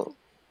 So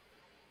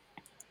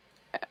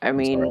I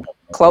I'm sorry, I mean, have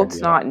no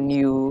clout's idea. not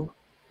new.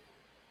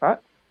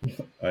 What?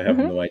 I have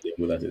Hmm. no idea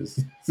who that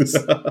is.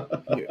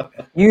 Yeah.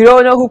 You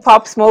don't know who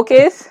Pop Smoke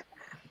is?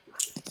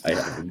 I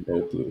have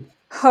no clue.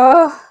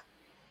 Huh?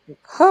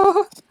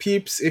 Huh?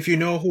 Peeps, if you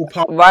know who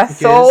Pop My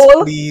Smoke is, soul.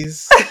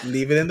 please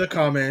leave it in the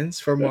comments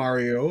for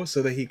Mario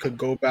so that he could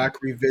go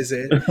back,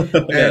 revisit,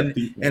 Yeah, and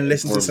please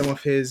listen to inform some me.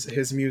 of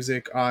his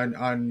music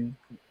on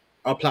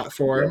a Yes,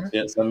 platform.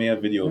 yes, send me a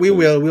video, We please.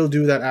 will. We'll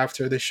do that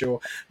after the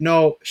show.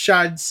 No,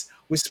 Shads.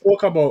 We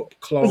spoke about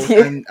clout,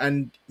 Yeah.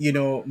 and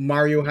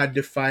Mario had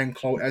defined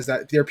clout as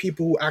that there are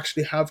people who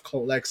actually have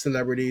clout, like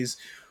celebrities,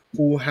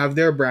 who have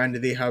their brand,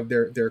 they have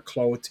their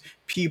clout.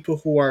 People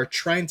who are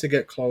trying to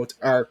get clout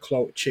are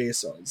clout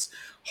chasers.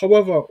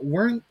 However,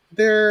 weren't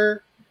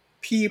there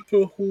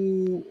people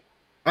who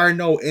are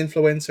now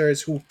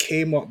influencers who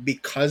came up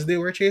because they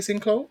were chasing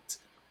clout?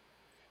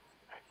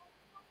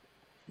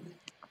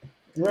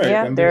 Right,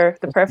 Yeah, can be they're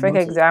the perfect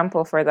responsible.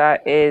 example for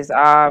that is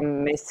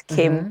Miss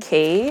Kim Mm-hmm.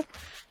 K.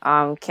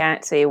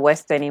 Can't say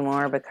West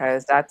anymore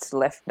because that's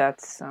left,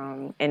 that's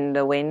in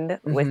the wind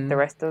with the Mm-hmm.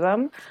 rest of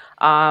them.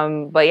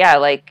 But yeah,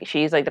 like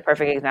she's like the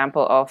perfect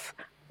example of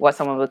what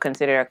someone would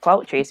consider a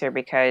clout chaser,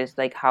 because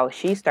like how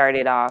she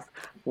started off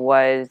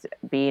was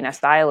being a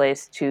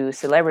stylist to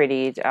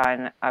celebrities,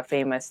 and a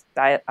famous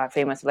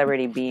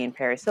celebrity being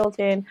Paris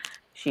Hilton.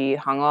 She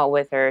hung out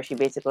with her. She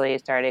basically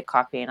started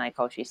copying like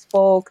how she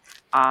spoke,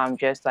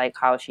 just like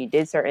how she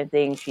did certain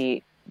things.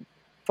 She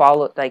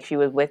followed, like she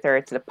was with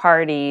her to the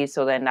party,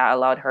 so then that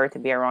allowed her to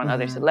be around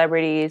other Mm-hmm.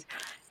 celebrities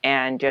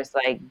and just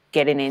like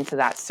getting into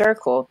that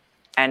circle.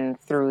 And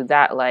through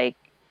that, like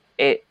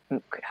it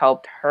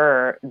helped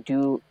her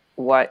do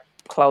what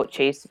clout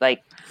chase, like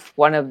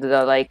one of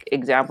the like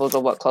examples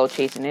of what clout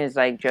chasing is,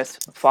 like just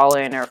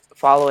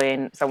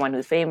following someone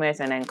who's famous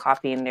and then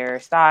copying their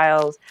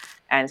styles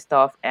and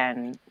stuff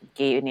and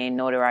gaining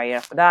notoriety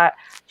for that.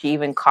 She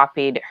even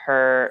copied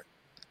her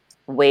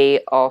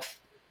way of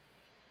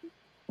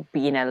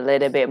being a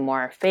little bit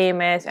more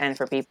famous. And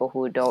for people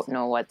who don't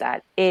know what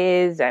that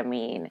is, I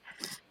mean,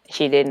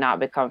 she did not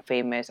become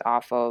famous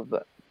off of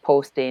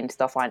posting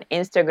stuff on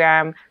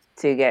Instagram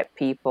to get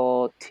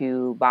people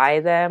to buy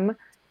them.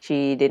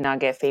 She did not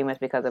get famous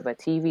because of a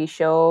TV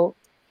show.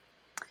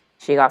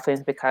 She got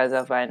famous because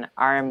of an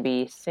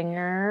R&B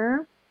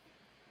singer.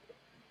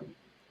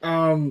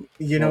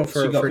 Well,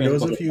 she For got famous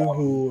those because of of you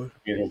who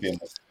being her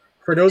famous.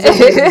 for those of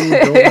you who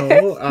don't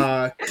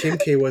know, Kim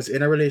K was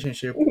in a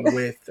relationship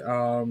with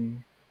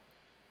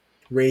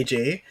Ray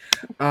J.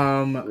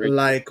 Right.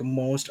 Like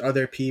most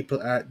other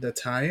people at the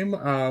time,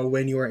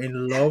 when you are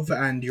in love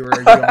and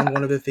you're young,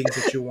 one of the things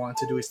that you want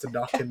to do is to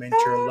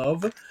document your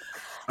love.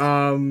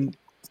 Um,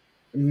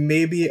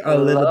 Maybe a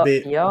little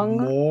bit Young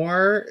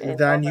more in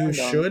than love you and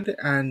dumb. should,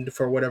 and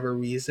for whatever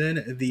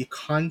reason, the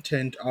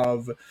content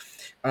of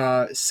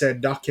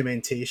said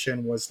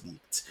documentation was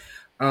leaked.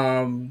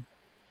 Um,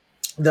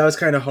 that was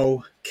kind of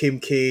how Kim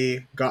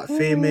K got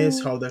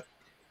famous, how the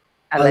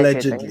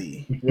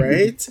Allegedly. allegedly,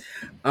 right?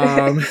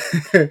 Um,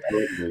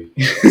 Allegedly.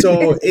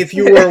 so if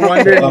you were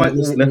wondering So what,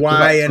 let's go why,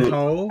 back and to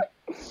how,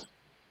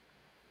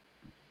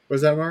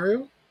 was that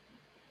Mario?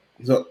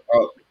 so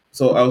uh,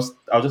 so I was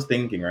just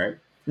thinking, right?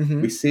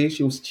 Mm-hmm. We say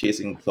she was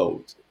chasing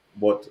clout,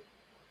 but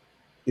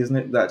isn't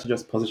it that she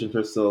just positioned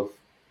herself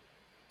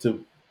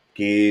to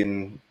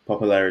gain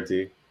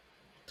popularity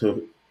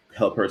to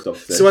help her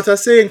So what success? I'm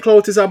saying,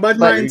 clout is a bad But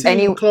mind Right?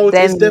 thing. Clout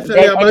is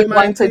definitely a bad anyone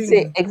mind could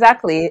say thing.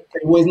 exactly.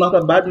 It was not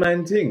a bad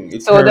man thing.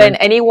 It's So then her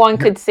anyone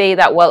could say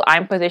that, well,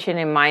 I'm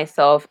positioning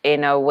myself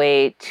in a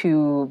way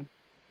to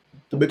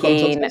become gain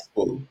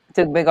successful.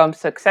 to become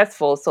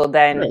successful. So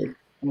then Right.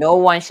 no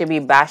one should be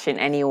bashing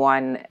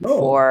anyone No.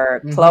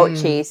 for clout Mm-hmm.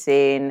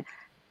 chasing,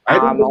 I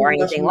don't believe or in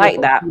anything bashing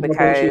like that. people for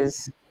clout Because,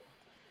 chasing.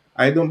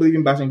 I don't believe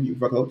in bashing people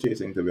for clout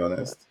chasing, to be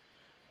honest.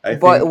 I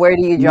but think where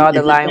do you draw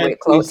the if you're line trying with to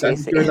clout chase and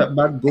secure chasing? that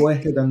bag, go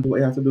ahead and do what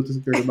you have to do to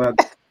secure the bag.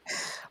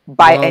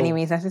 By any Wow.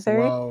 means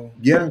necessary. Wow.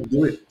 Yeah,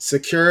 do it.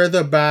 Secure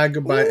the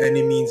bag by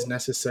any means Mm,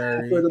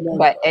 Secure necessary. the bag.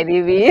 by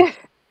any means.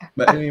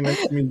 But any means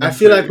I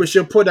feel like we necessary.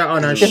 should put that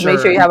on a Just make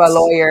sure you shirt. have a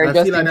lawyer I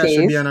feel just like in that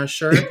should be case. on a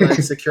shirt,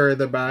 like secure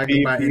the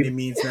bag by any People,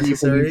 means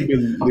people need to necessary. be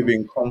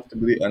living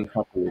comfortably and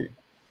happily.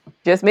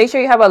 Just make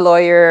sure you have a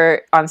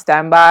lawyer on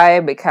standby,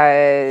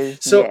 because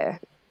So yeah,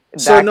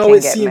 so that no, can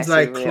it get seems messy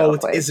like real clout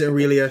quick. isn't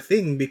really a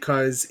thing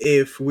because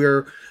if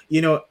we're,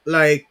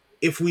 like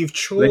if we've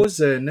Like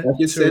chosen like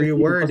you to said, people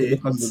reword cause it it,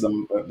 because of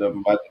the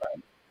bad.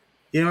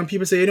 when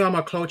people say, I'm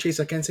a clout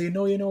chaser, I can say,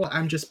 no, what,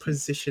 I'm just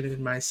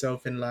positioning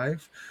myself in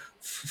life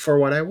for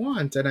what I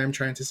want and I'm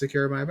trying to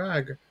secure my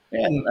bag.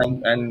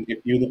 And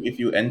if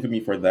you envy me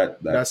for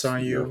that, That's that's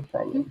on your you.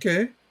 problem.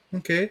 Okay.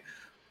 Okay.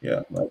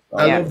 Yeah,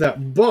 I Yeah. love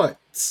that. But,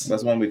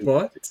 that's one way to look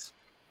at it. but,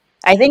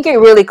 I think it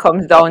really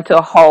comes down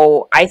to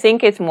how, I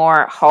think it's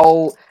more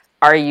how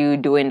are you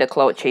doing the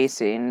clout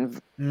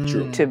chasing,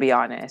 True. to mm, be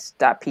honest,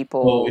 that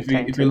So people if you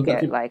tend if you to look at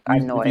get like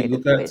if you annoyed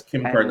look with, at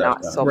Kim and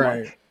not so Kardashian,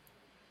 right. much.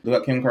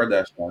 look at Kim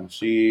Kardashian.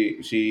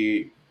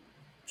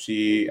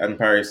 She and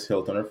Paris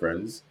Hilton are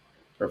friends.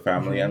 Her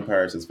family Mm-hmm. and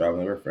Paris's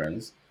family were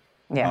friends.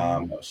 Yeah.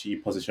 Mm-hmm. She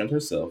positioned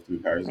herself to be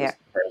Yeah.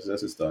 Paris's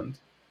assistant.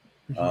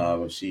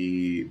 Mm-hmm.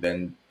 She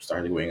then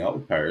started going out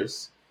with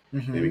Paris. They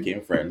Mm-hmm.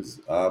 became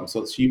friends.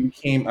 So she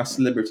became a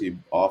celebrity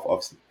off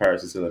of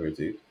Paris'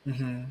 celebrity.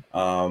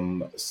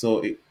 Mm-hmm. So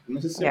it Yeah.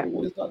 necessarily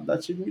was not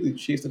that she really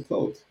chased the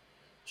clout.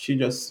 She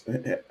just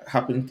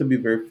happened to be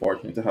very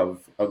fortunate to have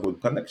a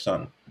good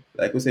connection.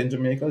 Like we say in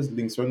Jamaica,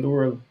 links around the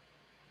world.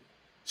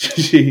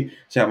 She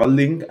have a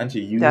link and she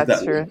used That's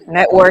that true. link.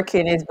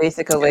 Networking is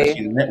Yeah, basically,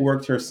 she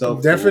networked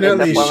herself to it's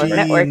a Definitely, be form of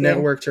friends. she networking.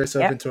 networked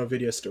herself Yeah. into a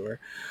video store.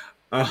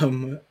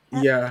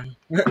 Yeah.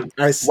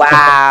 I, s-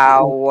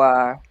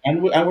 Wow.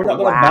 And we're not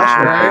gonna bash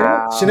her for right?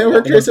 that. She We're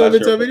not Wow. networked gonna herself bash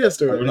into her a for video that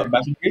because we're store. not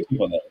bashing crazy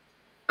for that.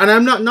 And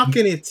I'm not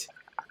knocking it.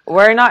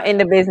 We're not in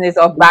the business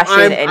of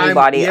bashing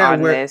anybody Yeah,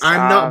 on this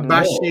I'm not No,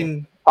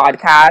 bashing.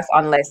 podcast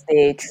unless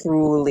they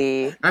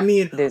truly I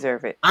mean,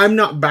 deserve it. I'm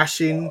not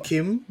bashing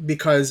Kim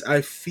because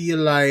I feel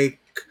like,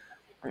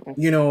 Mm-mm.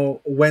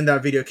 when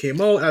that video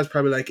came out, I was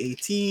probably like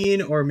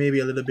 18 or maybe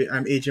a little bit,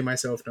 I'm aging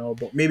myself now,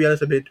 but maybe a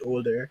little bit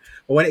older.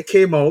 But when it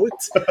came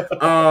out,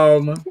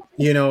 um,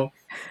 you know,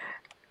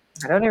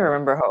 I don't even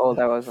remember how old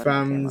I was when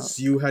that came out. Fams,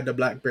 you had the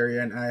BlackBerry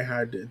and I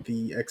had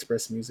the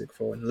Express Music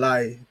phone.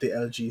 Lie, the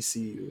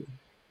LGCU.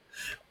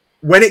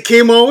 When it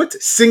came out,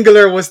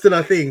 Singular was still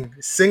a thing.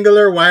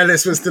 Singular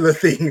wireless was still a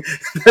thing.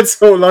 That's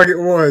how long it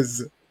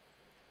was.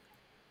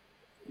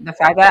 The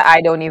fact that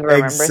I don't even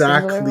remember Singular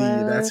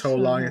Exactly. That's how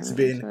Wireless, long it's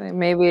been.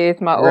 maybe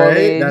it's my old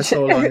Right? That's age.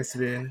 how long it's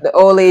been. The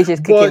old age is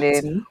kicking But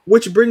in.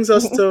 which brings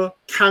us to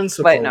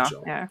cancel But no,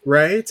 culture, yeah.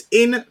 right?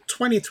 In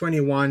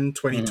 2021, Mhm.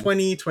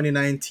 2020,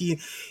 2019,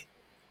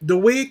 the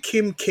way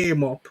Kim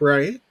came up,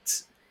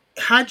 right?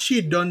 Had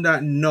she done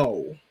that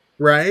now,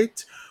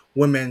 right?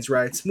 Women's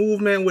rights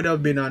movement would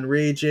have been on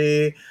Ray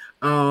J.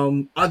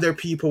 Other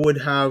people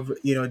would have,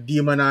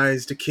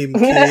 demonized Kim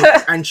K,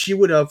 and she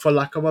would have, for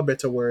lack of a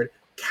better word,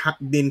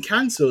 been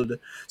cancelled.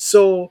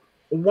 So,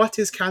 what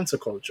is cancel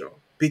culture?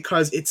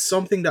 Because it's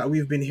something that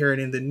we've been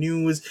hearing in the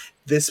news.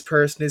 This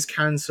person is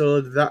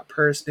cancelled, that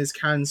person is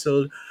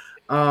cancelled,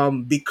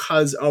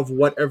 because of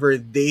whatever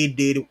they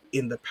did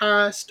in the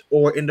past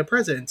or in the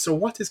present. So,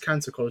 what is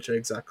cancel culture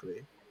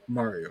exactly,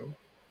 Mario?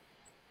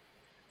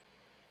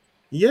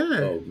 Yeah.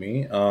 Oh,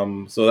 me.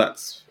 So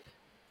that's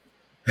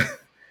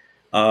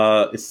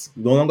it's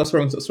no longer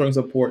showing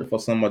support for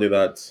somebody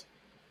that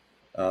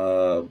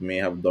may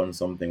have done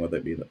something, whether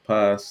it be in the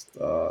past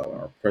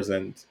or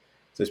present.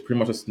 So it's pretty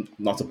much just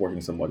not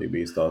supporting somebody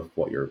based off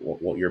what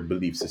your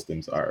belief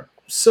systems are.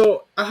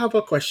 So I have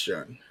a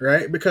question,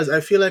 right? Because I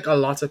feel like a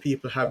lot of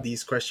people have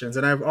these questions,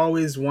 and I've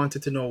always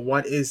wanted to know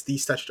what is the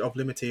statute of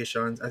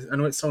limitations. I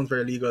know it sounds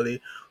very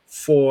legally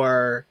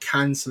for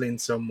canceling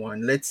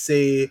someone. Let's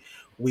say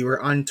we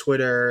were on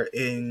Twitter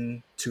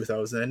in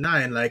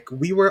 2009, like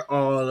we were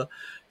all,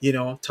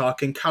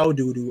 talking cow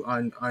doodoo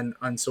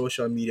on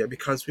social media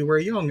because we were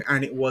young,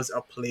 and it was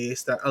a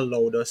place that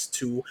allowed us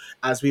to,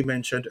 as we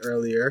mentioned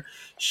earlier,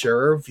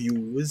 share our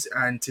views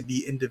and to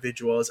be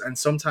individuals. And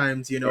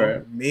sometimes,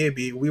 Right.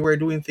 maybe we were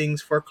doing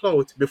things for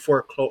clout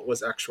before clout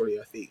was actually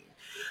a thing.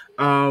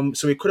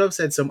 So we could have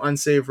said some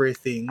unsavory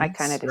I kind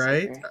things, of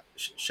right? disagree.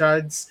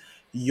 Shads,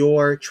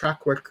 your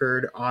track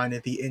record on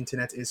the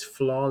internet is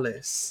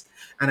flawless.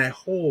 And I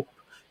hope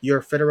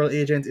your federal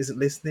agent isn't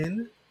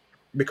listening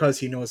because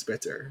he knows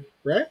better,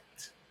 right?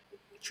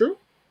 True?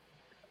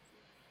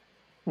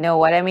 No,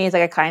 what I mean is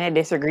like I kind of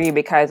disagree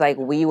because like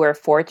we were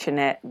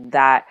fortunate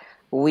that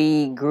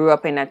we grew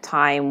up in a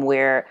time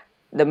where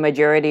the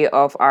majority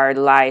of our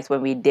lives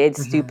when we did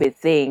Hmm. stupid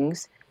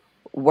things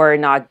were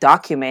not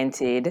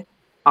documented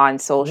on What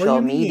do social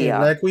you mean? media.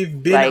 Like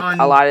Like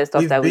a lot of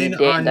stuff we've that we been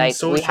did, on like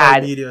we social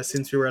had, media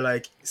since we were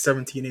like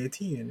 17,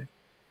 18.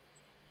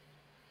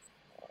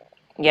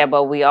 yeah,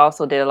 but we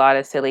also did a lot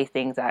of silly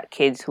things that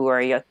kids who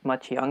are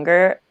much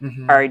younger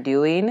Mm-hmm. are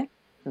doing.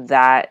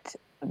 That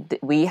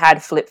we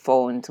had flip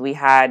phones, we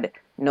had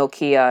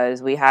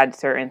Nokias, we had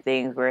certain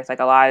things where it's like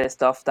a lot of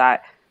stuff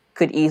that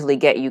could easily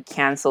get you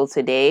canceled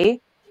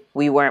today.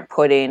 We weren't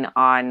putting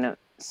on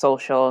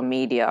social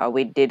media.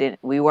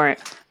 We weren't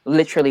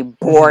literally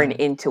born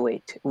Mm-hmm. into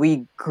it.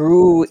 We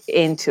grew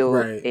into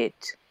Right. it.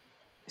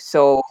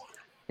 So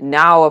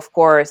now of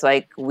course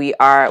like we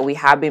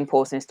have been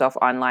posting stuff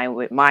online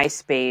with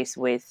MySpace,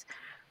 with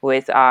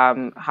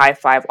high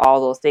five,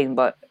 all those things,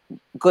 but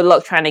good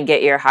luck trying to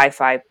get your high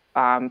five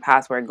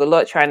password, good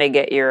luck trying to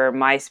get your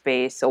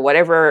MySpace, so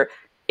whatever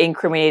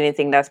incriminating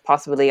thing that's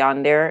possibly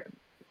on there,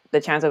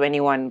 the chance of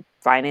anyone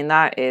finding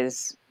that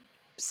is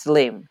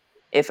slim.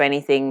 If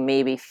anything,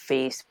 maybe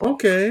Facebook.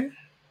 Okay.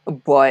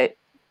 But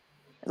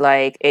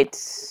like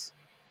it's,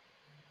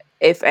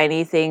 if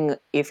anything,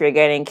 if you're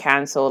getting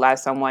canceled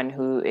as someone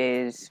who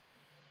is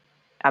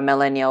a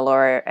millennial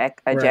or a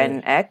Right.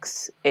 Gen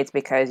X, it's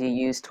because you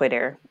use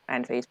Twitter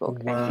and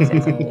Facebook and you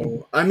said something.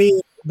 Wow. I mean,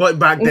 but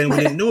back then we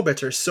didn't know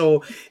better.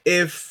 So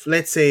if,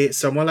 let's say,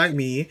 someone like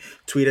me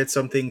tweeted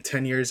something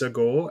 10 years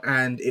ago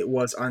and it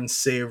was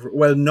unsavory,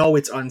 well, no,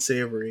 it's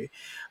unsavory.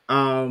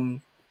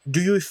 Um, do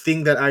you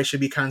think that I should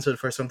be canceled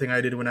for something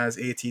I did when I was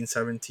 18,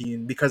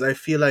 17? Because I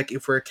feel like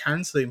if we're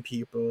canceling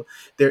people,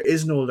 there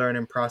is no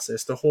learning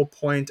process. The whole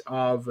point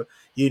of,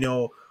 you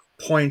know,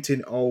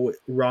 pointing out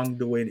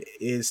wrongdoing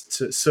is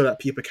to, so that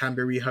people can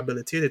be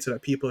rehabilitated, so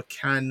that people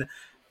can,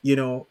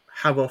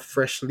 have a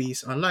fresh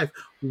lease on life.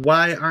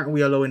 Why aren't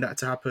we allowing that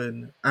to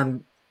happen?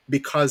 And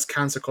because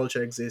cancer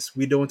culture exists,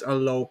 we don't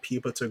allow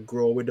people to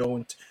grow. We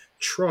don't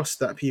trust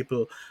that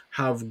people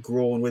have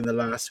grown within the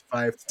last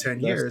 5 to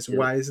 10 That's years. true.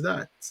 Why is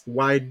that?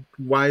 Why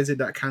is it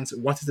that cancer?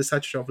 What is the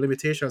statute of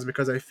limitations?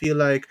 Because I feel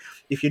like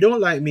if you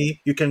don't like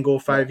me, you can go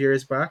Right. 5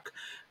 years back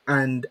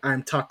and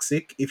I'm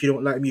toxic. If you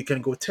don't like me, you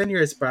can go 10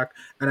 years back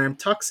and I'm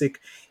toxic.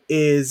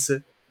 Is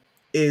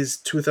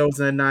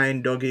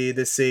 2009 Dougie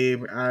the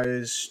same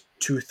as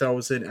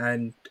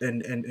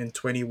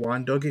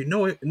 2021 Dougie?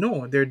 No,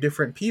 no, they're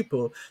different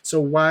people. So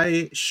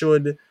why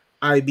should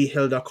I be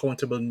held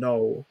accountable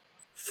now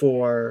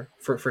for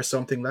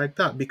something like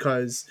that?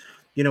 Because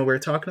we're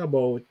talking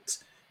about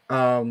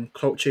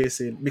clout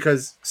chasing.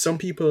 Because some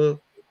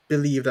people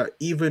believe that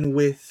even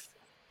with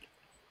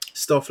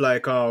stuff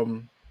like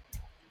trying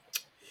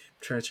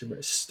to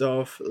remember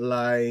stuff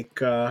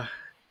like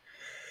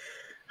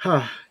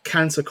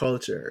Cancel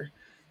culture.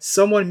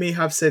 Someone may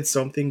have said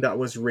something that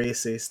was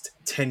racist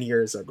 10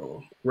 years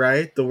ago,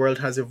 right? The world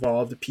has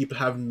evolved, people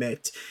have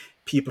met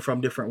people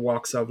from different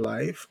walks of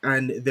life,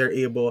 and they're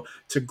able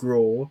to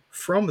grow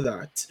from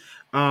that.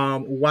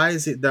 Why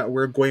is it that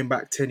we're going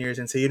back 10 years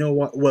and say, you know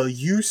what? Well,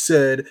 you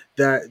said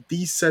that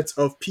these sets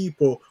of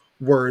people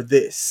were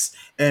this,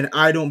 and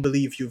I don't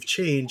believe you've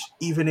changed,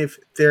 even if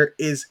there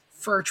is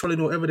virtually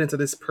no evidence that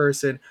this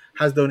person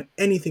has done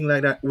anything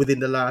like that within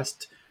the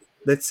last,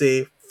 let's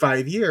say,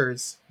 5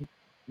 years.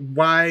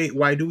 Why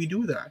do we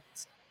do that?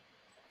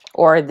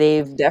 Or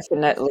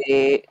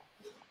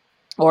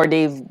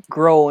they've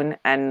grown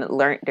and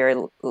learned their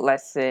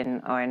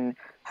lesson and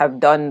have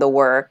done the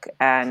work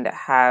and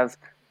have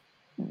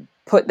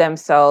put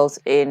themselves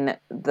in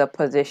the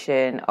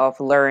position of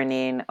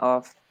learning,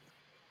 of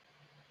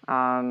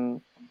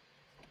um,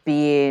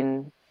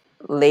 being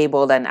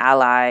labeled an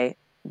ally,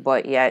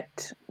 but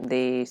yet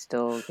they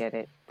still get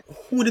it.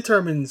 Who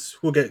determines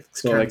who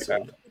gets So like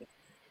cancelled?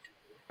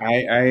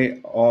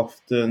 I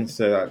often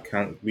say that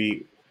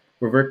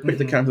we're very quick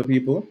to Mm-hmm. cancel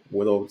people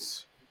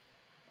without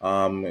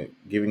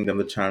giving them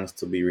the chance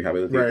to be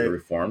rehabilitated or Right.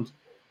 reformed.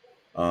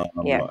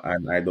 Yeah.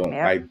 And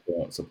Yep. I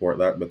don't support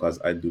that because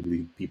I do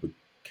believe people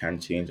can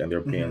change and their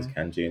opinions Mm-hmm.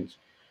 can change.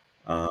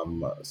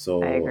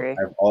 I So agree.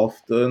 I've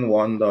often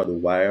wondered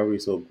why are we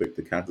so quick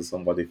to cancel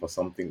somebody for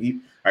something.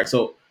 All right,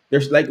 so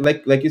there's like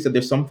you said,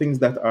 there's some things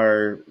that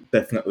are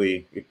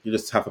definitely you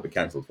just have to be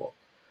canceled for.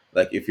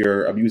 Like if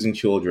you're abusing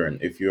children,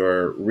 if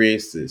you're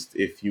racist,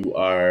 if you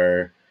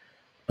are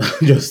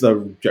just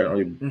a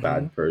generally Mm-hmm.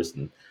 bad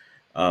person,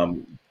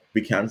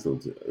 be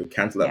canceled.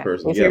 Cancel that Yeah.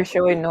 person. If Yeah, you're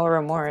showing no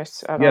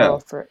remorse at yeah. all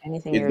for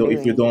anything you're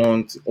If you doing.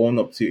 don't own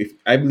up to, if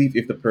I believe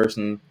if the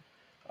person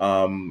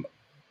um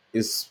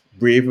is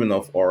brave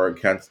enough or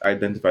can't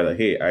identify that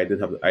hey I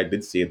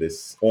did say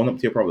this, own up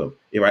to your problem.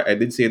 If I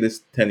did say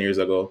this 10 years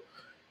ago,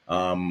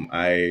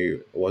 I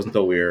wasn't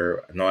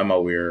aware, now I'm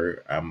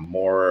aware, I'm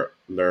more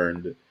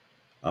learned,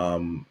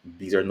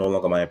 these are no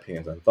longer my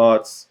opinions and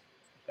thoughts,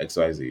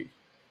 XYZ.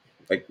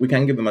 Like we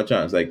can give them a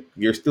chance. Like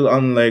you're still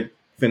on like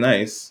thin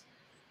ice,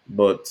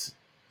 but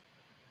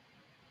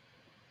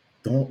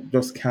don't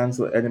just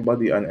cancel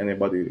anybody and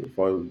anybody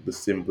for the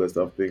simplest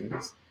of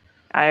things.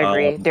 I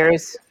agree. um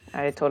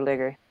I totally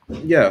agree.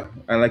 Yeah,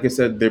 and like I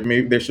said,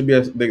 there should be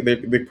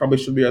there probably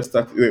should be a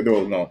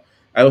no, no,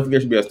 I don't think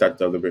there should be a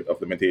statute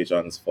of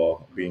limitations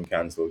for being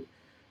cancelled.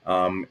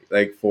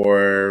 Like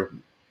for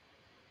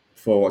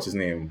what's his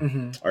name,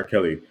 Mm-hmm. R.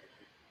 Kelly,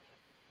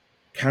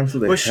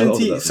 cancel the But hell shouldn't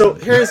out of he? that So man.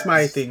 here's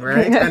my thing,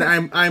 right? And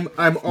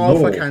I'm all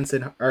for No,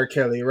 canceling R.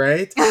 Kelly,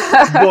 right?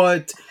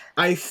 But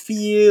I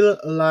feel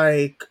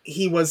like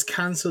he was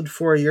cancelled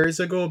 4 years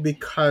ago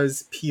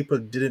because people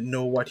didn't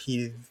know what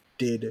he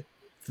did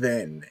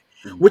then,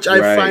 which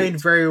I find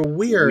right? very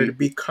We weird.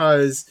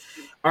 Because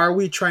are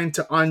we trying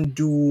to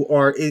undo,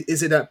 or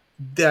is it that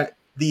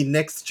the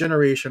next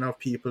generation of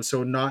people,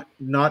 so not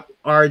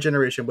our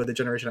generation but the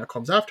generation that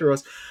comes after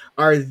us,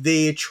 are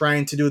they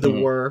trying to do the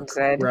mhm. work,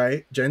 Zed.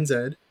 right? Gen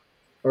Z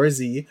or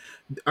Z,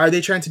 are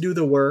they trying to do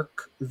the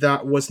work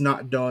that was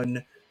not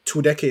done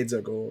 2 decades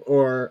ago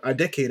or a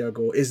decade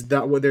ago? Is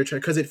that what they're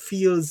trying? Because it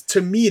feels,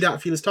 to me,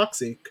 that feels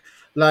toxic.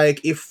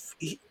 Like if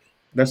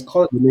Let's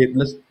call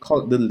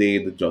it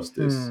delayed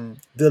justice.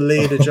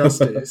 delay the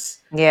justice.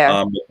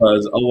 Yeah.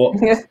 Because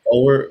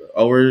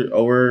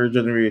our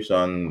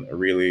generation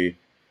really,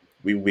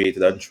 we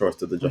waited and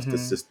trusted the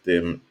justice Mm-hmm.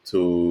 system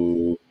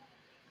to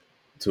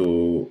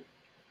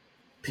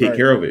take Right.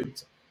 care of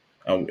it.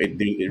 It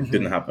Mm-hmm.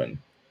 didn't happen.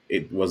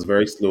 It was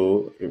very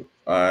slow,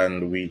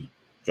 and we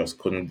just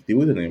couldn't deal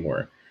with it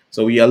anymore.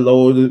 So we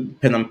allowed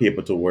pen and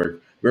paper to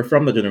work. We're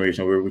from the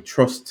generation where we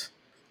trust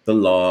the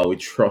law, we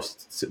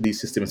trust these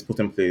systems put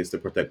in place to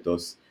protect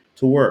us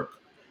to work.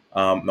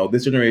 Now,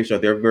 this generation,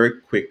 they're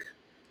very quick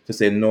to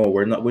say, no,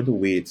 we're not going to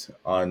wait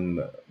on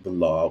the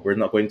law. We're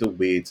not going to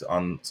wait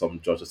on some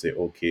judge to say,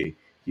 okay,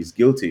 he's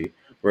guilty.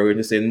 We're going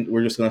to say,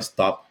 we're just going to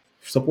stop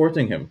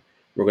supporting him.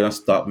 We're gonna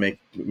stop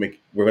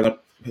we're gonna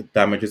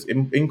damage his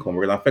income.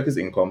 We're gonna affect his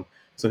income,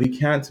 so he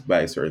can't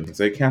buy certain things.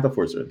 So he can't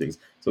afford certain things.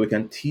 So we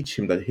can teach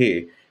him that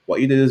hey, what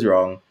you did is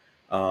wrong.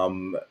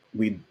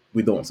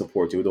 We don't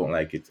support you. We don't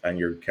like it, and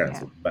you're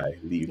Yeah. canceled. Bye,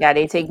 leave. Yeah,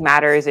 they take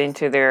matters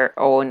into their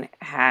own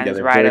Yeah, hands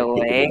they're right very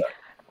quick to do away. that.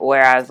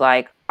 Whereas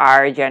like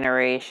our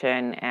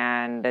generation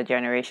and the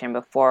generation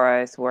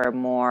before us were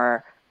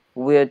more,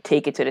 we'll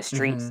take it to the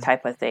streets Mm-hmm.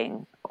 type of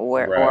thing.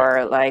 Right.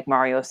 Or like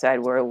Mario said,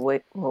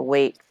 we'll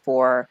wait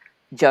for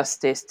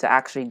justice to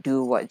actually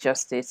do what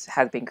justice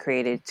has been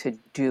created to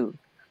do.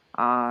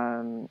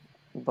 Um,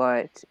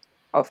 but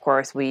of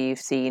course, we've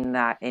seen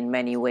that in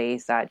many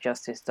ways that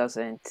justice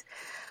doesn't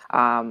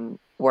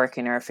work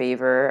in our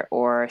favor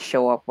or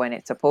show up when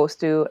it's supposed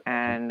to.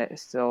 And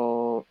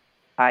so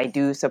I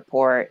do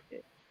support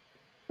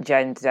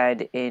Gen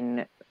Z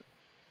in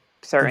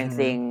certain Mm-hmm.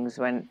 things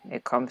when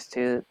it comes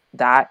to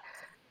that.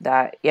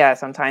 That, yeah,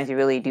 sometimes you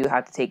really do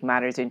have to take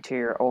matters into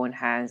your own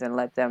hands and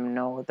let them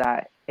know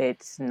that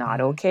it's not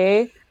Mm-hmm.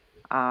 okay.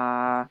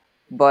 Uh,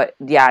 But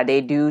yeah, they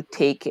do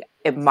take it,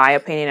 in my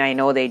opinion, I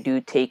know they do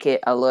take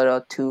it a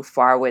little too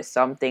far with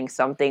some things.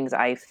 Some things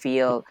I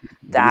feel It is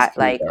that, too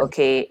like, far.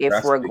 okay, if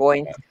we're Drastic,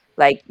 going, man.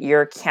 like,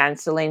 you're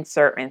canceling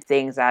certain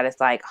things, that it's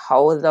like,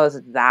 how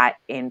does that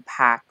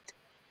impact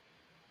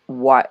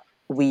what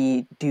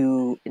we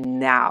do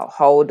now?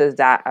 How does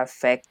that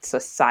affect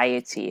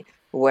society?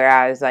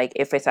 Whereas, like,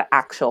 if it's an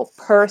actual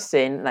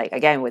person, like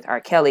again with R.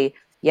 Kelly,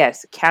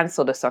 yes,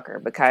 cancel the sucker,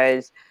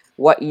 because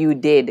what you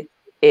did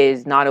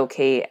is not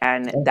okay,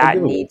 and that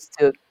Unforgivable. needs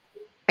to,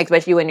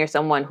 especially when you're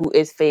someone who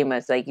is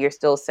famous, like you're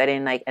still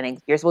setting like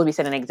you're supposed to be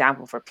setting an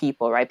example for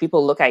people, right?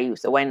 People look at you.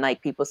 So when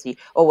like people see,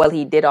 oh well,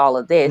 he did all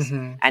of this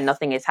Mm-hmm. and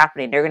nothing is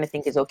happening, they're gonna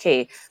think it's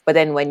okay. But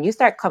then when you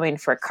start coming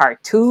for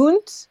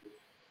cartoons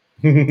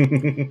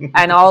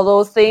and all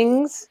those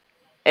things,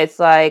 it's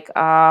like,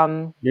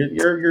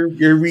 You're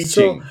So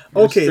reaching.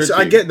 You're okay, so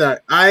I stretching. get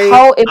that.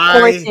 how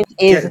I important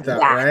is get that,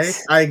 right?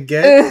 that? I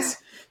get.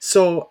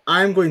 So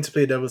I'm going to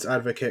play devil's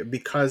advocate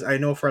because I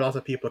know for a lot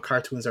of people,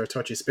 cartoons are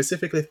touchy,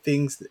 specifically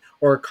things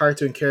or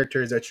cartoon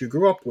characters that you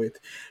grew up with.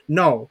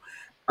 No,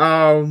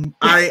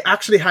 I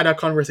actually had a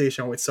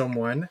conversation with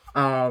someone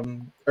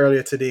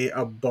earlier today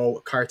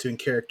about cartoon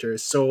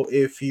characters. So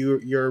if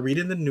you're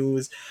reading the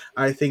news,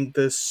 I think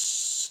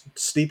this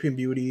Sleeping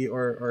Beauty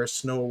or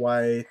Snow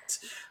White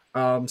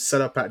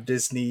set up at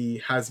Disney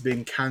has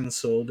been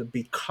cancelled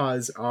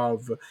because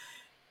of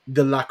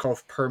the lack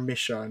of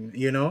permission,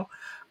 you know?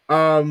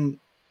 Um,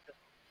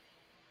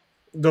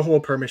 the whole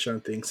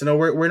permission thing. So, no,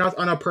 we're not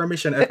on a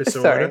permission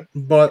episode, Sorry.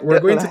 but we're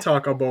going to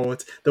talk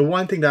about the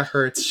one thing that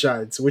hurts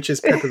Shads, which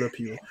is Pepe Le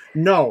Pew.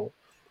 No,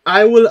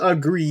 I will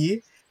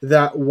agree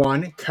that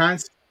one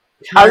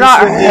I'm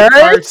not canceling a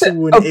hurt,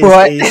 cartoon is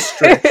but a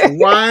stretch.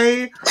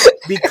 Why?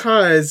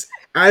 Because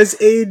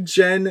as a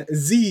Gen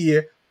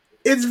Z,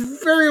 it's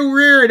very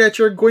rare that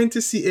you're going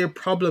to see a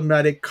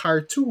problematic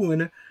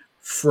cartoon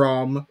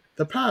from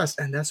the past,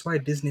 and that's why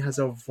Disney has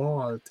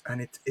evolved and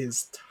it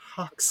is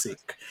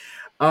toxic.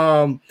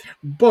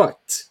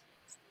 But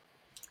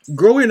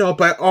growing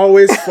up, I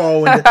always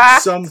found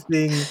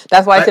something.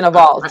 that's why it's I in a I,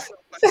 vault.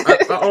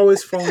 I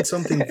always found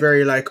something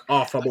very like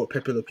off about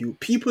Pepe Le Pew.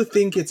 People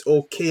think it's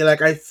okay.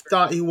 Like I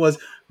thought he was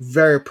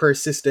very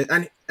persistent,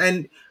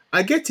 and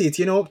I get it.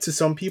 You know, to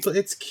some people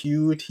it's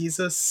cute. He's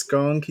a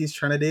skunk. He's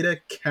trying to date a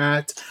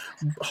cat.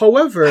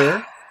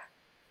 However,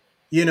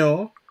 you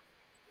know,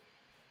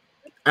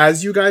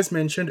 as you guys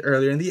mentioned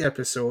earlier in the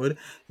episode,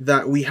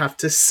 that we have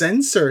to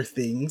censor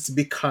things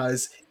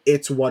because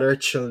it's what our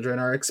children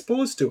are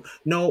exposed to.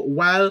 Now,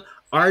 while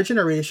our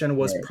generation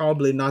was Right.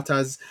 probably not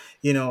as,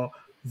 you know,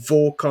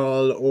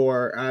 vocal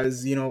or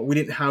as, you know, we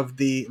didn't have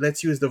the,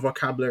 let's use the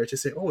vocabulary to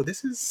say, oh,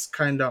 this is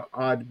kind of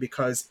odd,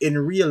 because in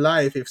real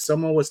life, if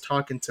someone was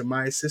talking to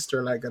my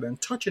sister like that and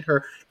touching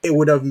her, it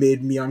would have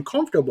made me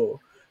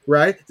uncomfortable,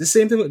 right? The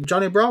same thing with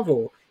Johnny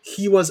Bravo.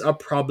 He was a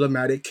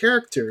problematic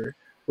character,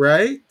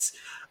 right?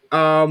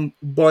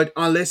 But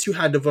unless you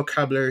had the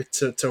vocabulary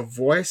to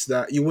voice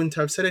that, you wouldn't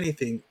have said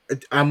anything.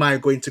 Am I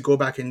going to go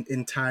back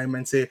in time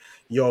and say,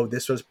 yo,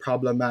 this was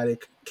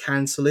problematic,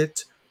 cancel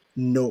it?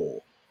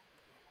 No.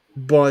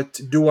 But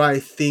do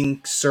I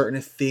think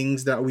certain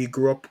things that we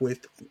grew up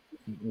with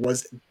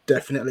was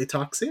definitely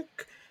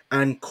toxic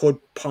and could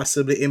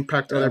possibly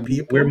impact other We're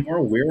people? more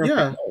aware of it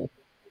Yeah. now.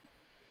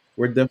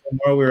 We're definitely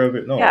more aware of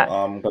it now.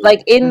 Yeah.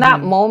 Like in that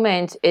Mm-hmm.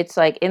 moment, it's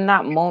like in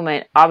that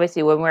moment,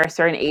 obviously when we're a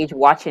certain age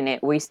watching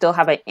it, we still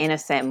have an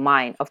innocent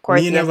mind. Of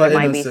course, Me yes, never there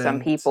might be some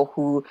innocent. people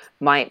who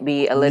might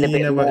be a little Me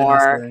bit never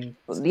more,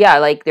 innocent. yeah,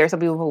 like there's some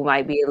people who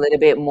might be a little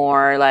bit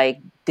more like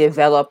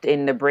developed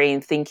in the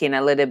brain, thinking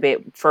a little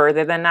bit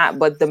further than that.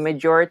 But the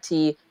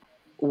majority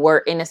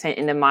were innocent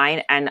in the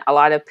mind, and a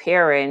lot of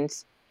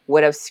parents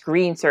would have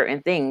screened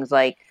certain things.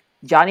 Like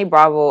Johnny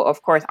Bravo,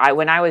 of course, I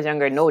when I was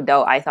younger, no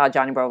doubt, I thought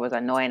Johnny Bravo was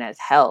annoying as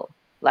hell.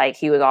 Like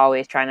he was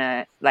always trying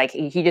to, like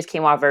he just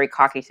came off very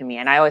cocky to me,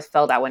 and I always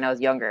felt that when I was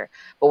younger.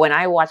 But when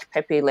I watched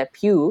Pepe Le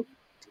Pew,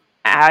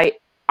 I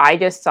I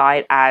just saw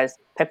it as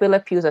Pepe Le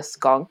Pew's a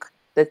skunk.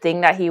 The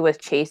thing that he was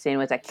chasing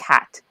was a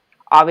cat.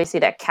 Obviously,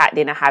 that cat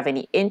didn't have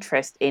any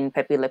interest in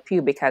Pepe Le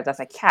Pew because that's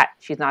a cat.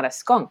 She's not a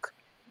skunk.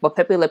 But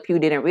Pepe Le Pew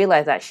didn't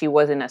realize that she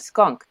wasn't a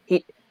skunk.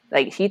 He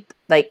didn't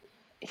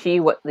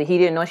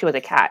know she was a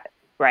cat,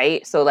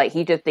 right? So like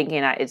he just thinking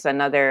that it's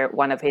another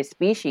one of his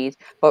species.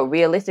 But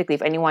realistically,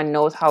 if anyone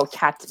knows how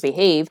cats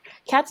behave,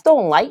 cats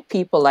don't like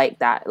people like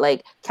that.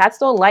 Like cats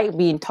don't like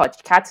being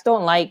touched. Cats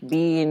don't like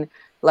being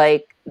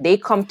like, they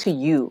come to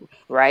you,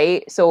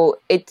 right? So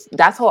it's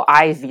that's how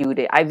I viewed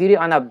it. I viewed it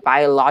on a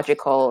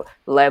biological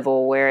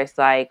level, where it's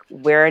like,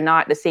 we're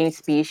not the same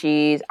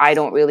species. I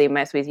don't really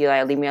mess with you,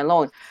 like leave me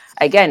alone.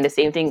 Again, the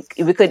same thing,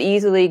 we could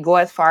easily go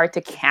as far to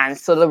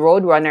cancel the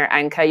Roadrunner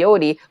and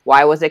Coyote.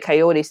 Why was the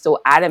Coyote so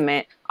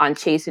adamant on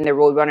chasing the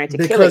Roadrunner to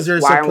kill Because it?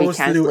 you're Why aren't we supposed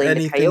to do canceling the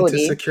anything to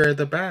Coyote? secure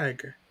the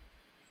bag.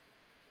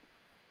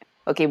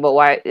 Okay, but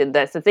why?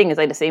 That's the thing. It's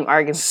like the same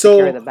argument to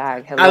secure So the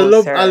bag. I Hello,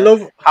 love I sir.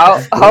 love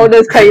How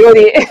does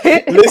Coyote?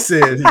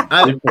 listen,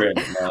 different, man.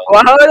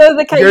 Well, how does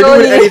the you're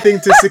doing Coyote? anything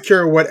to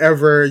secure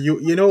whatever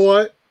you know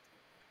what?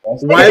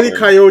 That's Wiley different.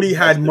 Coyote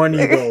That's had money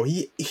different. though.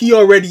 He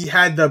already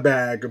had the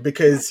bag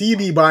because he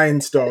be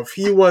buying stuff.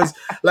 He was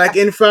like,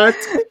 in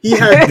fact, he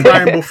had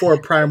Prime before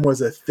Prime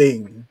was a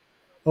thing.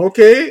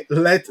 Okay,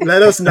 let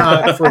us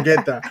not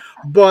forget that.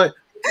 But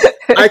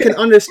I can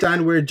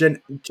understand where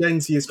Gen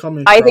Z is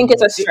coming I from think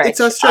it's though. a It's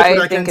a stretch. stretch, but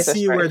I I can think it's a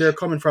see where they're stretch.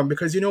 coming from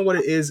because you know what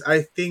it is.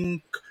 I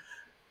think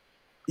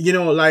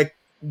like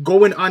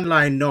going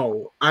online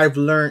now, I've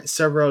learned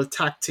several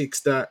tactics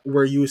that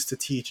were used to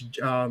teach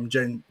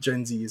Gen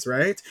Z's,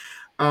 right?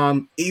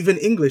 Even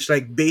English,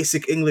 like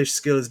basic English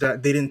skills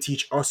that they didn't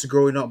teach us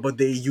growing up, but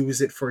they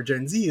use it for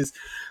Gen Z's.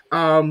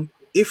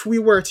 If we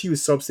were to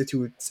use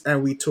substitutes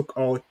and we took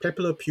out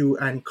Pepe Le Pew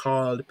and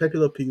called Pepe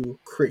Le Pew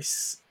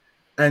Chris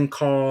and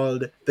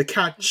called the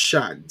cat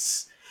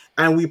Shags,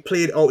 and we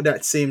played out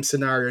that same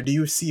scenario, do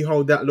you see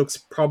how that looks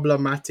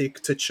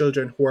problematic to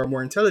children who are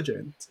more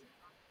intelligent?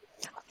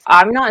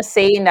 I'm not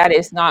saying that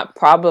it's not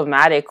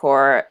problematic,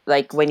 or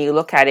like when you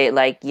look at it,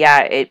 like,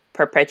 yeah, it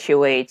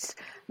perpetuates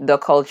the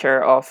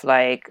culture of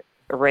like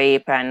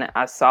rape and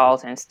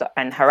assault and stuff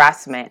and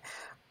harassment.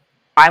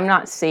 I'm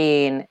not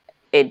saying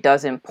it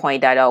doesn't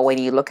point that out when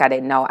you look at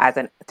it now as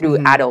an through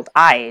Mm-hmm. adult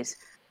eyes,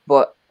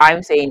 but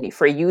I'm saying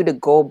for you to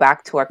go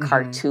back to a Mm-hmm.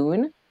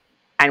 cartoon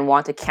and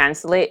want to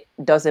cancel it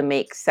doesn't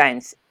make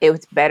sense.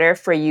 It's better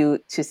for you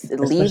to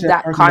leave Especially a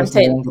that cartoon that's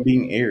no content. longer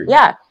being aired.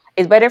 Yeah,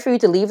 it's better for you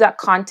to leave that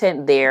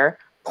content there,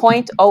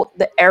 point out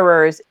the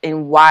errors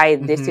in why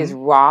this Mm-hmm. is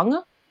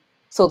wrong,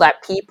 so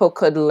that people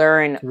could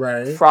learn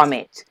Right. from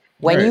it.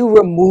 When Right. you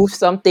remove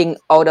something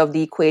out of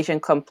the equation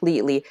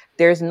completely,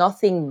 there's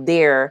nothing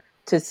there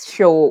to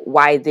show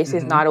why this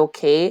is Mm-hmm. not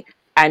okay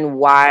and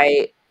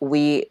why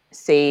we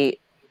say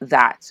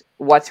that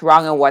what's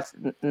wrong and what's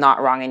not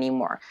wrong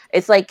anymore.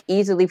 It's like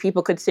easily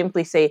people could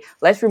simply say,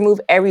 let's remove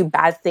every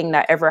bad thing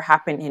that ever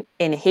happened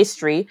in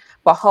history.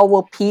 But how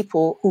will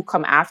people who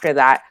come after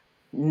that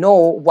know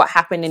what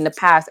happened in the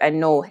past and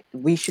know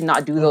we should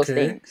not do those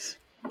Okay. things?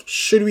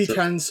 Should we So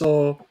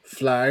cancel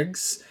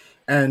flags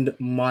and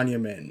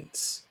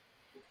monuments?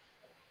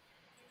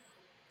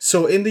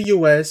 So in the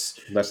US,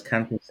 that's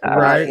cancel celebrate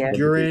right, Yeah.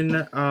 during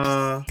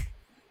celebration.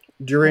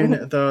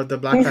 the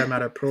Black Lives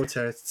Matter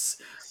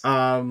protests,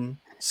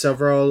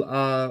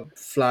 several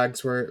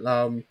flags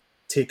were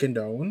taken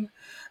down,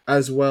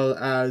 as well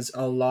as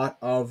a lot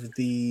of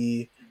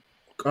the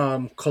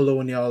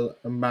colonial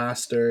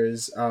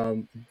masters.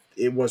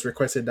 It was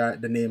requested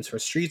that the names for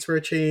streets were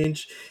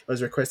changed. It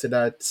was requested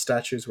that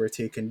statues were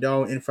taken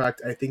down. In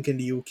fact, I think in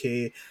the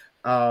UK,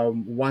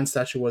 one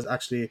statue was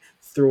actually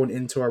thrown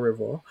into a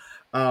river.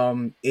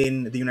 In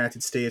the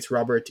United States,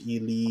 Robert E.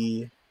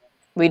 Lee.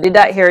 We did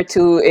that here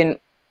too in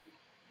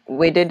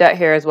we did that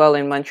here as well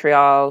in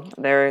Montreal.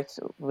 There's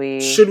we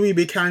Should we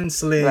be let's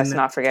canceling?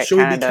 not forget Should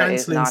we be Canada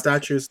is canceling not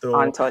statues though,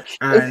 untouched.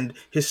 and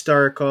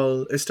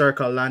historical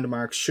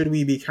landmarks? Should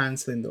we be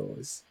canceling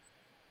those?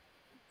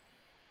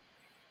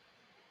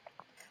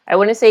 I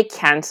wouldn't say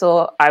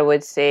cancel, I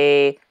would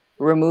say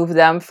remove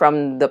them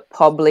from the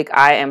public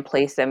eye and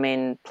place them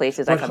in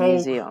places But like a how?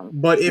 museum.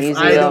 But if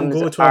I don't Museums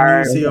go to a are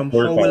That's a museum,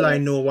 how will I protocol.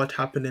 know what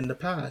happened in the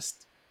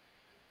past?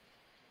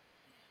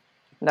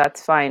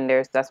 that's fine.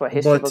 That's what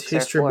history But books are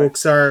history for.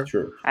 books are.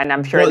 True. And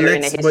I'm sure But they're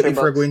in the let's. But history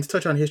if we're books. going to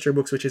touch on history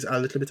books, which is a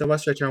little bit of a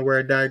stretch, and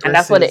where And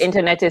that's what the digresses,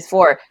 internet is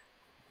for.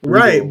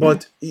 right? Google.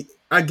 But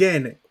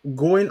again,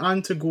 going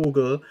on to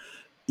Google,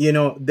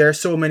 there's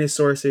so many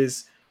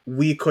sources.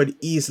 We could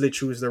easily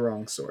choose the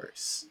wrong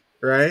source,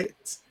 right?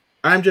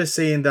 I'm just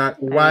saying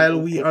that while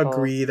And we people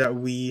agree that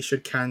we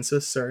should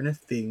cancel certain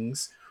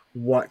things,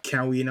 what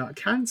can we not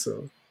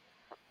cancel?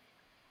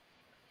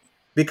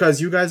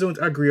 Because you guys don't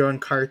agree on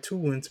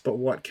cartoons, but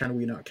what can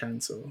we not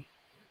cancel?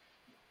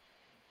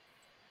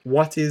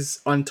 What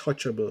is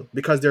untouchable?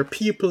 Because there are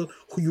people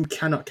who you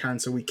cannot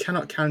cancel. We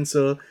cannot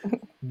cancel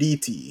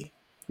DT,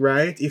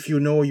 right? If you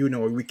know, you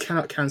know. We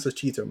cannot cancel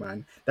Cheetah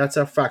Man. That's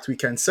a fact. We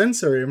can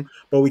censor him,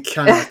 but we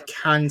cannot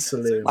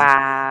cancel him,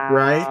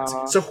 right?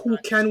 wow. So who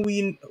can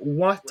we,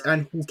 what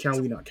and who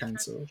can we not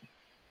cancel?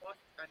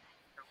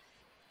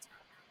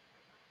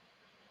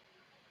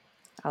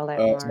 I'll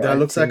let Mark That I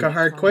looks like a think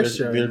hard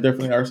respond. there question.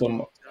 definitely are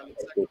some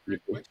untouchable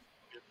people.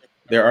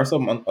 There are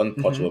some Mm-hmm.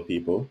 untouchable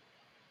people.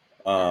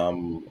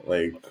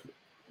 Like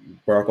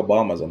Barack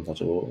Obama is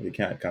untouchable. You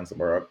can't cancel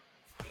Barack.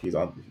 He's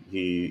on.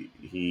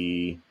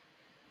 He's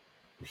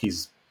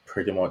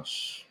pretty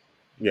much,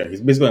 yeah.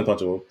 He's basically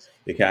untouchable.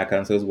 You can't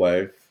cancel his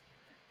wife.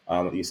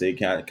 You say you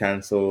can't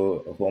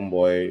cancel a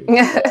homeboy.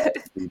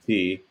 CT.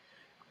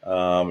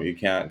 You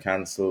can't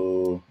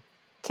cancel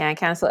Can't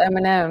cancel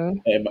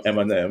Eminem.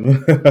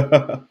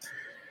 Eminem.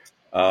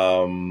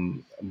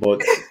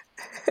 But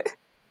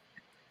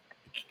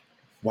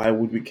why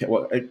would we?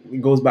 Well,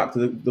 it goes back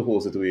to the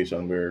whole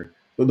situation where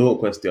the whole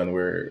question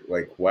where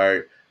like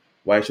why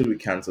should we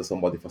cancel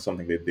somebody for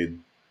something they did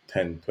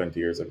 10, 20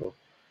 years ago?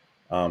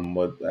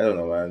 But I don't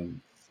know, man.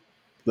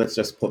 Let's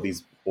just put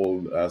these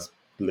old as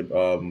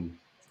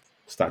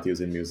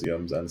statues in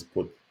museums and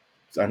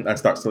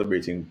start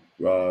celebrating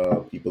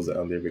people's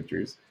and their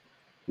victories.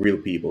 Real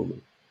people.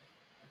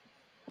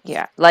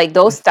 Yeah, like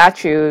those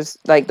statues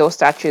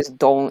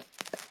don't,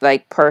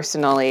 like,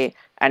 personally,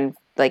 and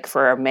like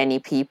for many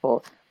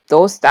people,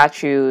 those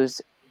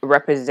statues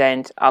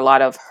represent a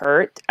lot of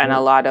hurt and a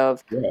Right. lot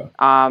of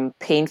Yeah.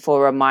 painful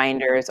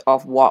reminders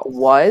of what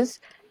was.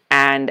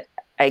 And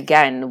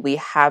again, we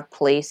have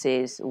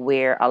places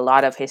where a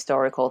lot of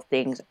historical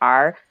things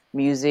are.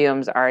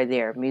 Museums are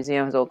there.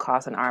 Museums will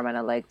cost an arm and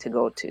a leg to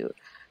go to.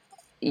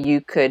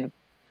 You could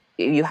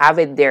you have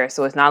it there,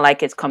 so it's not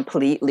like it's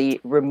completely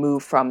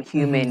removed from Mm-hmm.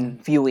 human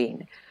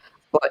viewing.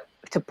 But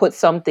to put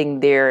something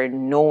there,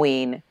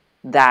 knowing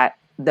that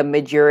the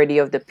majority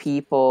of the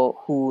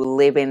people who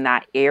live in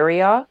that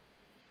area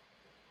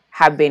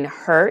have been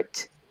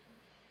hurt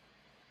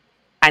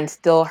and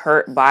still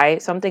hurt by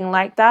something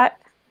like that,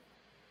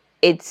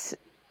 it's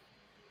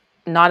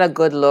not a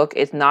good look.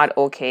 It's not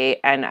okay.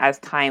 And as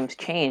times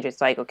change,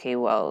 it's like, okay,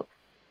 well,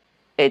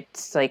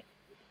 it's like,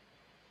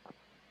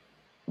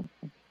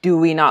 do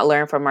we not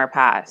learn from our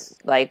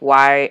past? Like,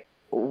 why?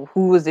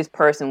 Who was this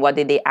person? What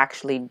did they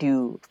actually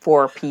do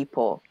for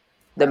people?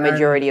 The And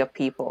majority of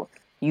people.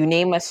 You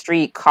name a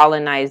street,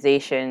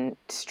 colonization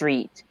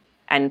street,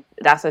 and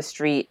that's a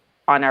street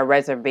on a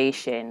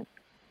reservation.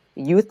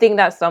 You think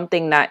that's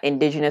something that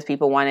indigenous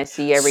people want to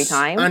see every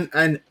time?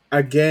 and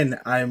again,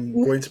 I'm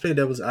going to play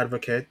devil's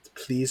advocate.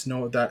 Please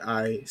note that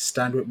I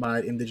stand with my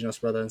indigenous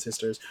brothers and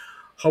sisters.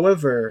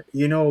 However,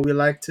 we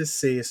like to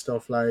say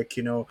stuff like,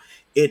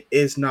 it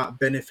is not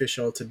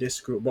beneficial to this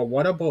group, but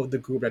what about the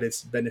group that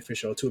it's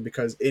beneficial to?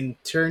 Because in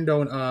turn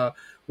down a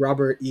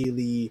Robert E.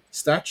 Lee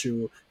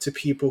statue to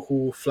people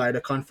who fly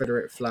the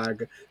Confederate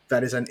flag,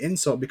 that is an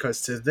insult,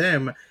 because to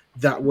them,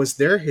 that was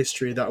their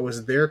history, that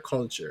was their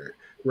culture,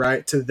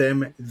 right? To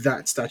them,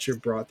 that statue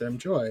brought them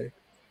joy.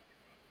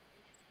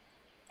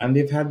 And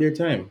they've had their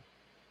time.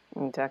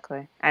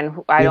 Exactly.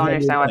 And I They've don't had their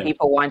understand why time.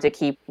 people want to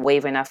keep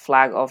waving a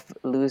flag of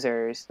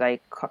losers.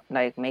 Like,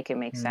 make it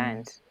make Hmm.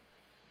 sense.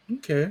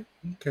 Okay.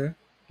 Okay.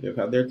 They've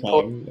had their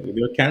Po- time.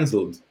 They're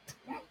cancelled.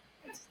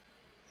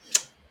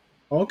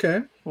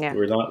 Okay. yeah,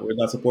 We're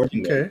not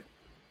supporting them. Okay.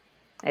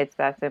 it's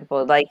that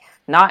simple. Like,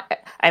 not.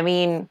 I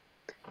mean,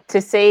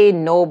 to say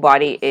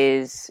nobody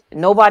is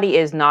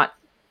not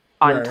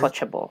Right.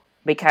 untouchable,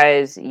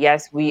 because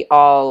yes, we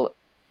all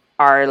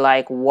are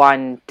like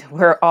one.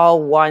 We're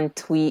all one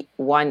tweet,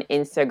 one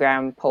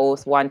Instagram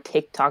post, one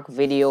TikTok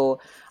video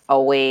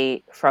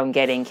away from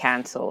getting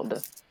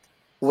canceled.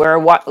 We're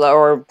what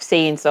or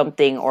saying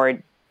something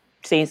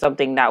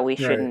that we Right.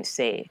 shouldn't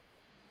say,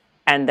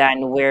 and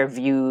then we're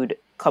viewed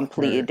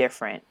completely Right.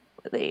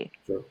 differently.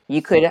 Sure.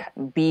 You could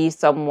be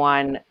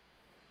someone.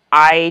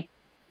 I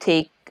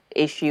take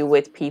issue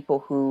with people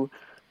who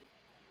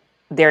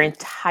their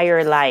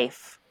entire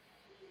life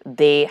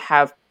they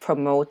have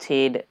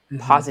promoted Mm-hmm.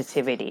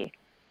 positivity,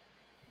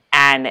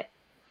 and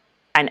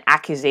an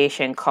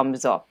accusation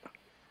comes up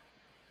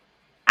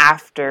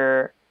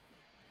after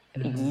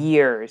Mm-hmm.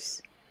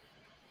 years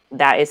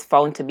that is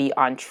found to be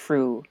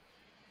untrue,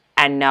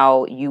 and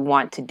now you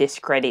want to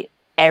discredit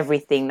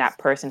everything that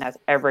person has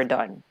ever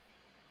done.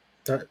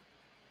 That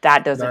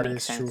That doesn't that make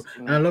is true, sense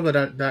to and I me. love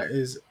it. That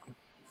is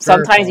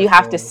very Sometimes you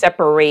have to powerful.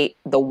 separate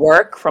the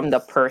work from the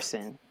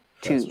person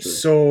That's too. true.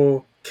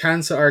 So,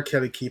 cancel R.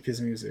 Kelly, keep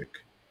his music.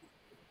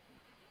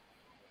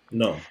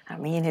 No. I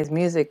mean, his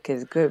music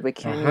is good, but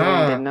can you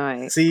really Aha.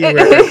 deny? See,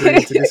 we're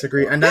agreeing to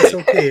disagree, and that's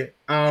okay.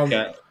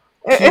 Can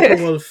People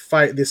will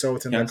fight this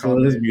out in the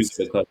cancel his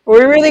music comments. because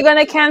We're really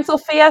gonna cancel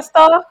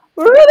Fiesta?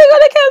 We're really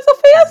gonna cancel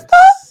Fiesta?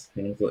 Yes.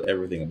 cancel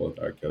everything about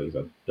R. Kelly. He's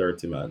a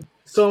dirty man.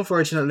 So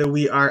unfortunately,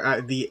 we are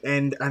at the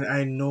end, and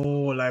I know,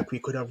 like, we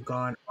could have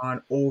gone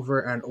on over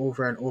and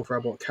over and over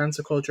about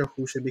cancel culture,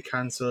 who should be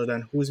cancelled,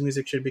 and whose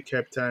music should be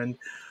kept, and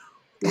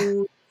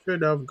who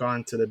should have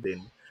gone to the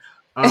bin.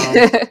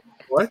 Um,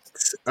 but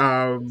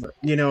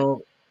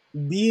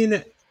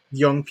being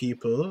young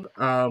people,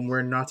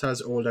 we're not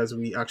as old as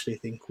we actually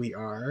think we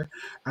are,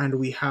 and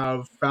we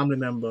have family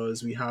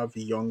members, we have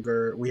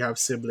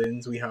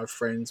siblings, we have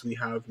friends, we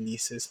have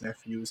nieces,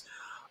 nephews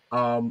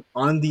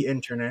on the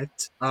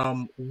internet.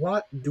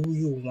 What do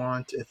you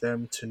want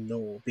them to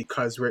know?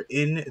 Because we're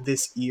in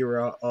this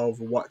era of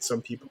what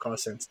some people call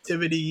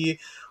sensitivity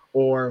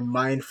or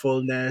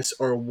mindfulness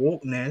or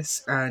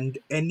wokeness, and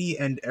any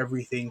and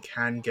everything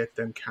can get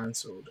them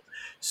canceled.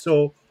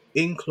 So,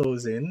 in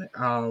closing,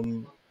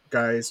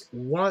 guys,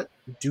 what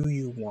do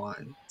you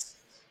want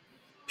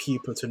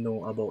people to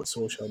know about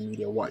social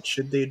media? What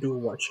should they do?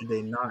 What should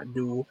they not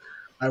do?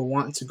 I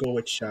want to go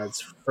with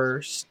Shad's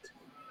first,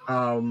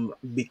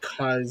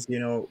 because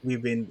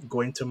we've been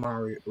going to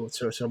Mario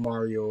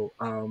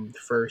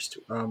first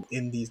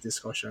in these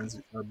discussions,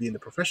 being the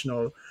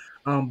professional.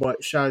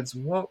 But Shad's,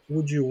 what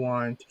would you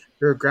want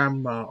your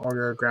grandma or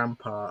your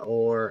grandpa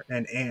or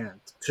an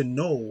aunt to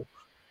know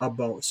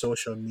about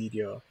social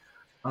media?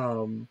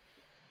 Um,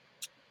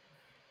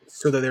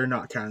 so that they're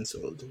not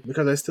cancelled.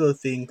 Because I still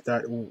think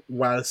that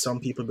while some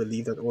people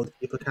believe that old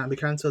people can be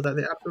cancelled, that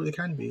they absolutely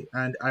can be.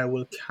 And I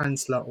will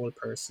cancel an old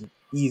person.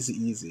 Easy,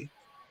 easy.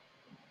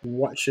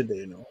 What should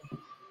they know?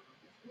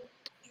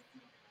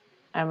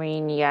 I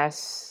mean,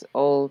 yes,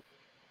 old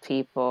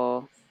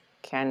people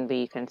can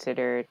be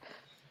considered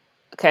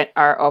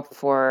are up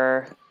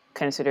for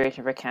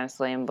consideration for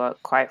canceling, but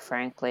quite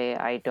frankly,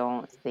 I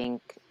don't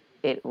think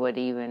it would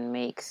even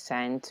make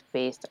sense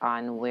based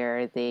on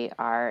where they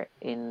are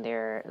in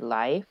their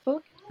life,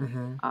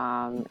 Mm-hmm.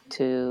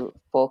 to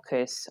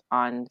focus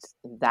on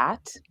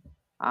that.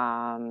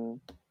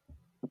 Um,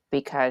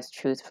 because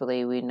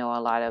truthfully, we know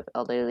a lot of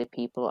elderly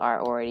people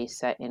are already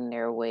set in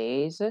their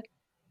ways.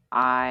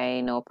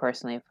 I know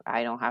personally,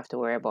 I don't have to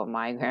worry about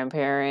my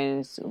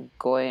grandparents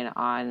going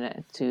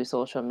on to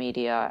social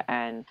media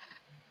and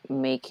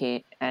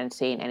making and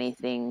saying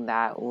anything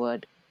that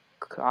would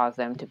cause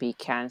them to be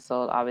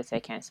canceled. Obviously,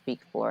 I can't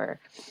speak for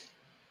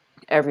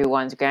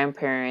everyone's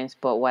grandparents,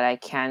 but what I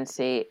can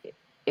say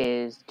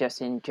is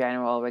just in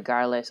general,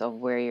 regardless of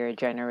where your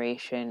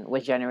generation,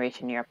 which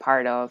generation you're a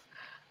part of,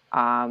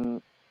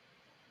 um,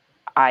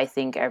 I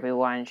think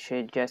everyone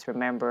should just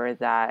remember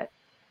that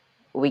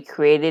we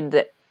created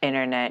the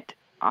internet.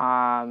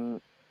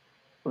 Um,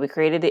 we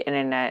created the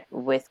internet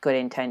with good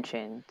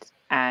intentions,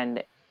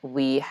 and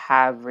we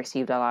have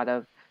received a lot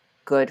of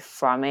good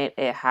from it.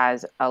 It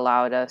has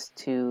allowed us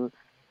to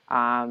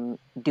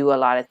do a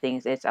lot of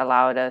things. It's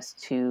allowed us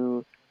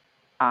to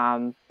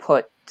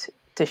put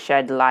to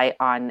shed light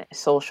on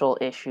social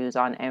issues,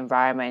 on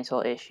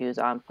environmental issues,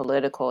 on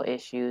political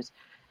issues,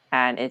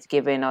 and it's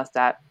given us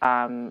that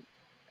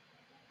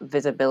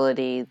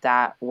visibility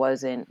that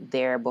wasn't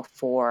there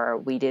before.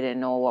 We didn't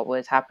know what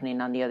was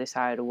happening on the other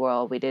side of the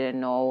world. We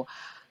didn't know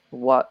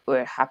what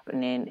were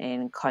happening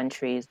in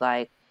countries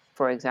like,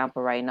 for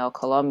example, right now,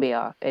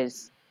 Colombia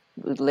is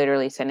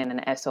literally sending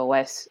an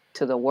SOS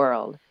to the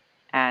world.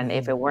 And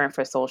if Mm-hmm. it weren't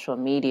for social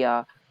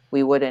media,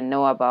 we wouldn't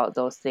know about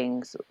those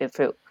things. If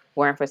it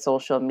weren't for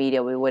social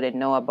media, we wouldn't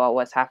know about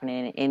what's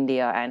happening in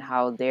India and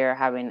how they're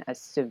having a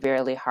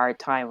severely hard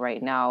time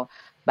right now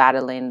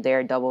battling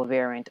their double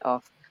variant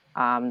of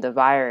the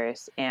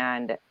virus.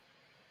 And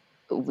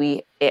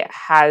it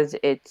has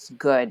its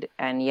good,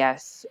 and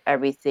yes,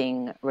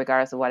 everything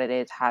regardless of what it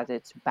is has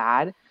its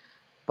bad,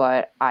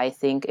 but I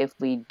think if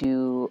we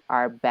do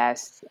our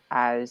best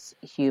as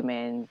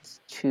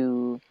humans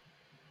to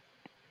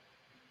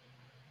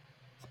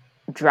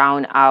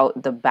drown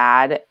out the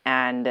bad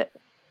and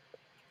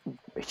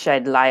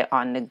shed light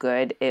on the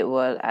good, it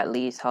will at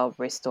least help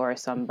restore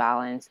some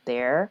balance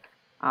there.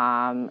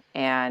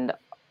 And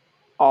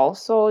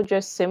also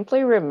just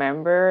simply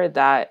remember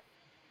that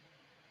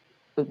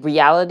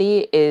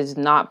reality is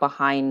not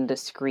behind the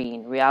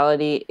screen.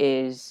 Reality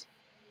is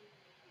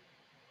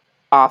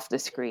off the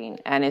screen,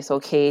 and it's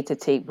okay to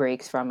take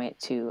breaks from it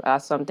too.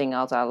 That's something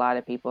else a lot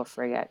of people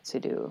forget to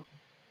do.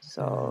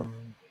 So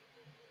Mm.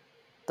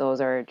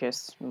 those are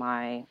just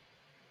my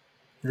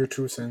Your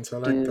true sense. I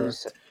like that.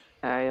 dues.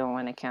 I don't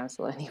want to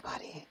cancel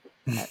anybody.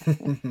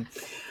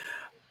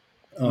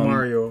 Um,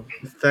 Mario,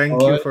 thank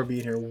all you I, for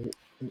being here.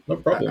 no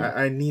problem.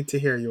 I need to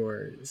hear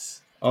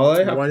yours. All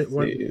I have to What say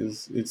what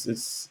is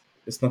it's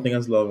nothing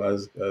as long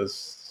as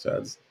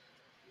Chad's.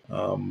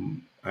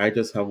 I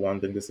just have one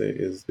thing to say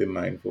is be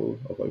mindful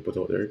of what you put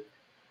out there.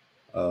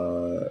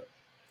 Uh,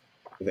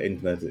 the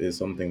internet is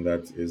something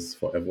that is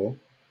forever,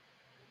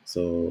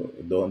 so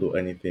don't do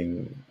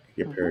anything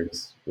your Mhm.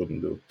 parents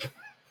wouldn't do.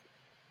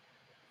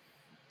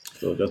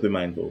 So just be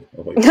mindful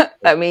of what you put out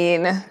I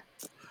mean,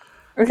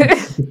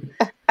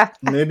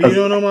 maybe you there.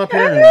 don't know my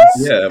parents.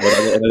 Yeah, but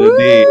at the end of the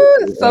day,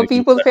 woo, it's some only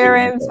people people's that really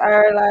parents matter.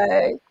 are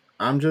like,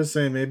 I'm just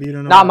saying maybe you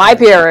don't know not my my parents.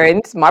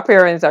 parents. My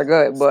parents are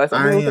good, but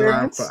some I people's ain't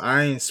lying for parents.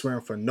 I ain't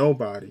swearing for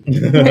nobody.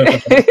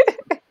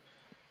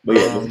 But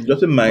yeah,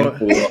 just be But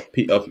mindful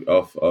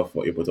of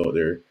what you put out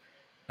there,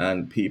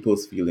 and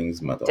people's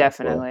feelings matter.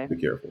 So Definitely, be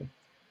careful.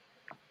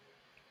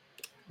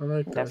 I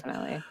like that.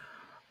 definitely.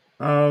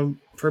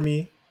 For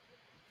me,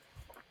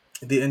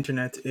 the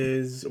internet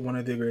is one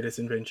of the greatest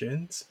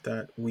inventions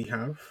that we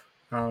have.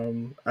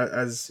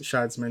 As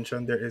Shad's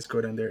mentioned, there is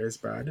good and there is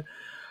bad.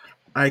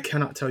 I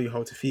cannot tell you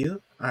how to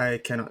feel. I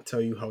cannot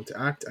tell you how to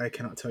act. I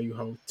cannot tell you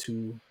how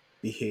to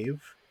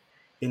behave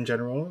in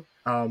general.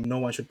 No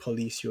one should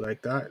police you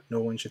like that.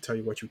 No one should tell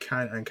you what you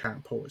can and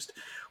can't post.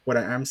 What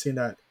I am saying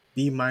that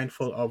be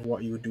mindful of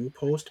what you do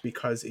post,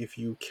 because if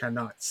you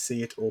cannot say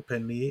it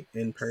openly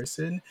in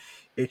person,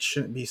 it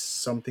shouldn't be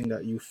something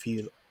that you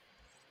feel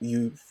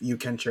you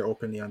can share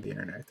openly on the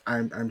internet.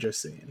 I'm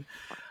just saying.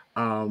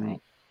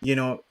 Right,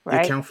 You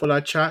right. can full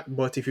of chat,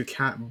 but if you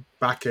can't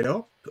back it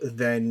up,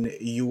 then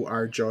you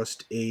are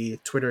just a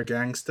Twitter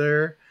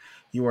gangster.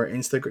 You are an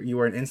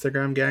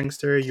Instagram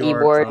gangster.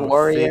 You're Keyboard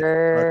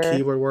a warrior.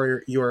 keyboard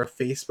warrior. You're a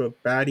Facebook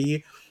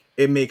baddie.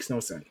 It makes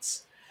no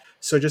sense.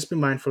 So just be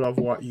mindful of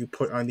what you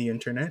put on the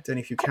internet, and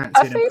if you can't A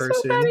say it in Facebook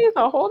person, buddy is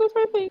a whole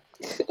different thing.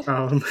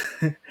 um,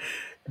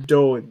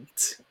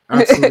 don't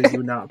absolutely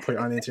do not put it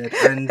on the internet.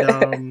 And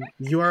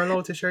you are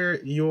allowed to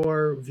share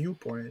your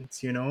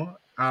viewpoints.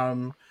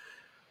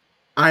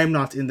 I'm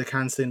not in the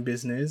canceling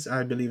business.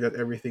 I believe that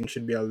everything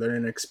should be a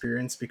learning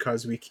experience,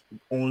 because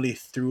only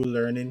through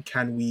learning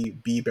can we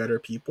be better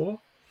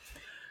people.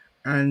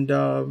 And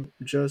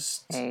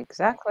just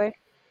Exactly.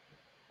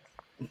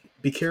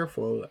 be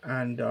careful,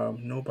 and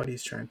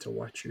nobody's trying to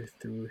watch you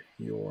through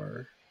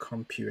your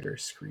computer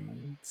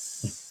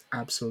screens.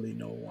 Absolutely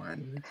no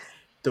one.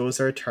 Those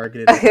are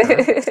targeted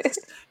attacks.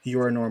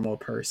 You're a normal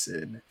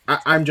person.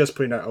 I'm just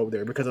putting that out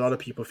there because a lot of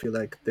people feel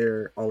like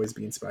they're always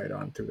being spied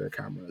on through their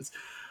cameras.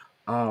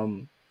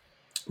 Um,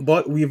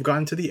 but we've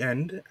gotten to the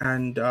end,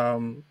 and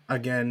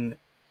again,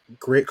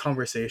 great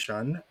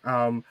conversation.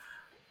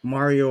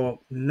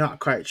 Mario, not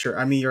quite sure.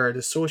 I mean, you're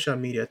the social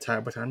media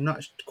type, but I'm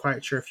not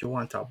quite sure if you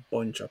want a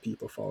bunch of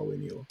people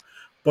following you.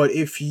 But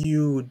if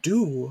you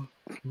do,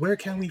 where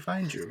can we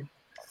find you?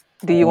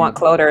 Do you want Um,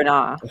 clout or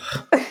not?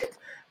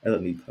 I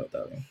don't need clout,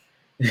 darling.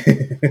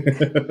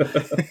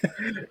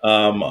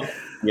 um,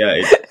 yeah,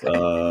 it's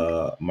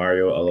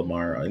Mario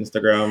Alamar on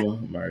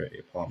Instagram, Mario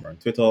A. Palmer on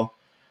Twitter,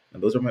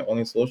 and those are my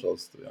only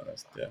socials, to be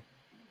honest. Yeah,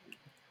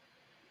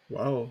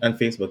 Wow. and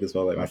Facebook as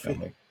well, like I my feel.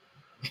 family.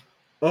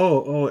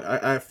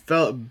 I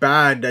felt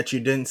bad that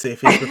you didn't say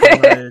Facebook.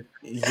 I'm like,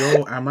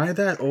 yo, am I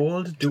that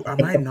old?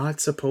 Am I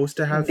not supposed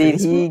to have Did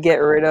he Facebook? get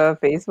rid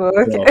of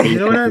Facebook? No, You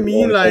know what Facebook I is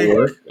mean? only for Like,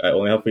 work. I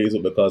only have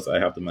Facebook because I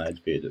have to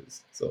manage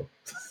pages. So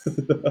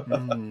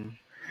hmm,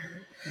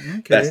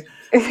 that's okay.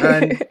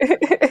 And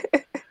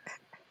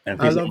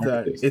and I Facebook love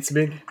that. Marketplace. It's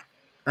been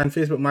and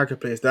Facebook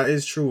Marketplace. That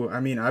is true.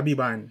 I mean, I be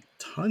buying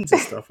tons of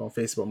stuff on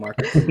Facebook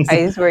Marketplace,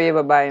 I swear you have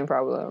a buying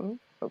problem,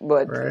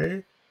 but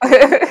right?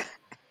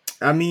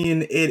 I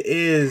mean, it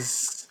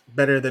is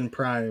better than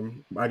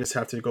Prime. I just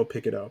have to go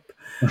pick it up.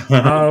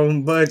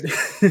 But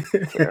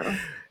true.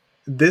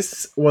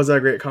 this was a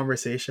great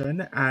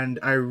conversation, and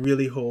I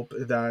really hope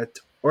that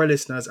our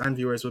listeners and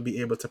viewers will be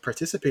able to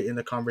participate in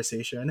the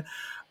conversation.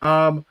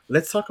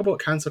 Let's talk about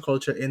cancel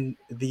culture in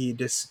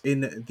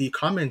the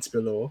comments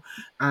below.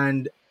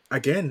 And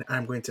again,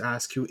 I'm going to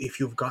ask you, if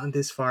you've gotten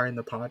this far in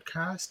the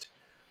podcast,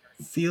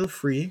 feel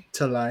free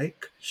to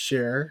like,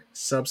 share,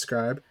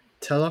 subscribe,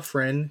 tell a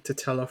friend to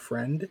tell a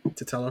friend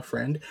to tell a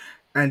friend.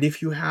 And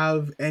if you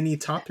have any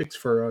topics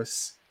for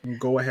us,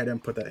 go ahead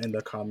and put that in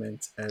the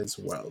comments as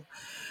well.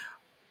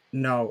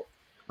 Now,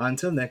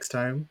 until next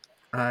time,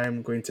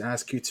 I'm going to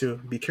ask you to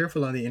be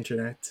careful on the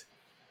internet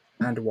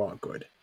and walk good.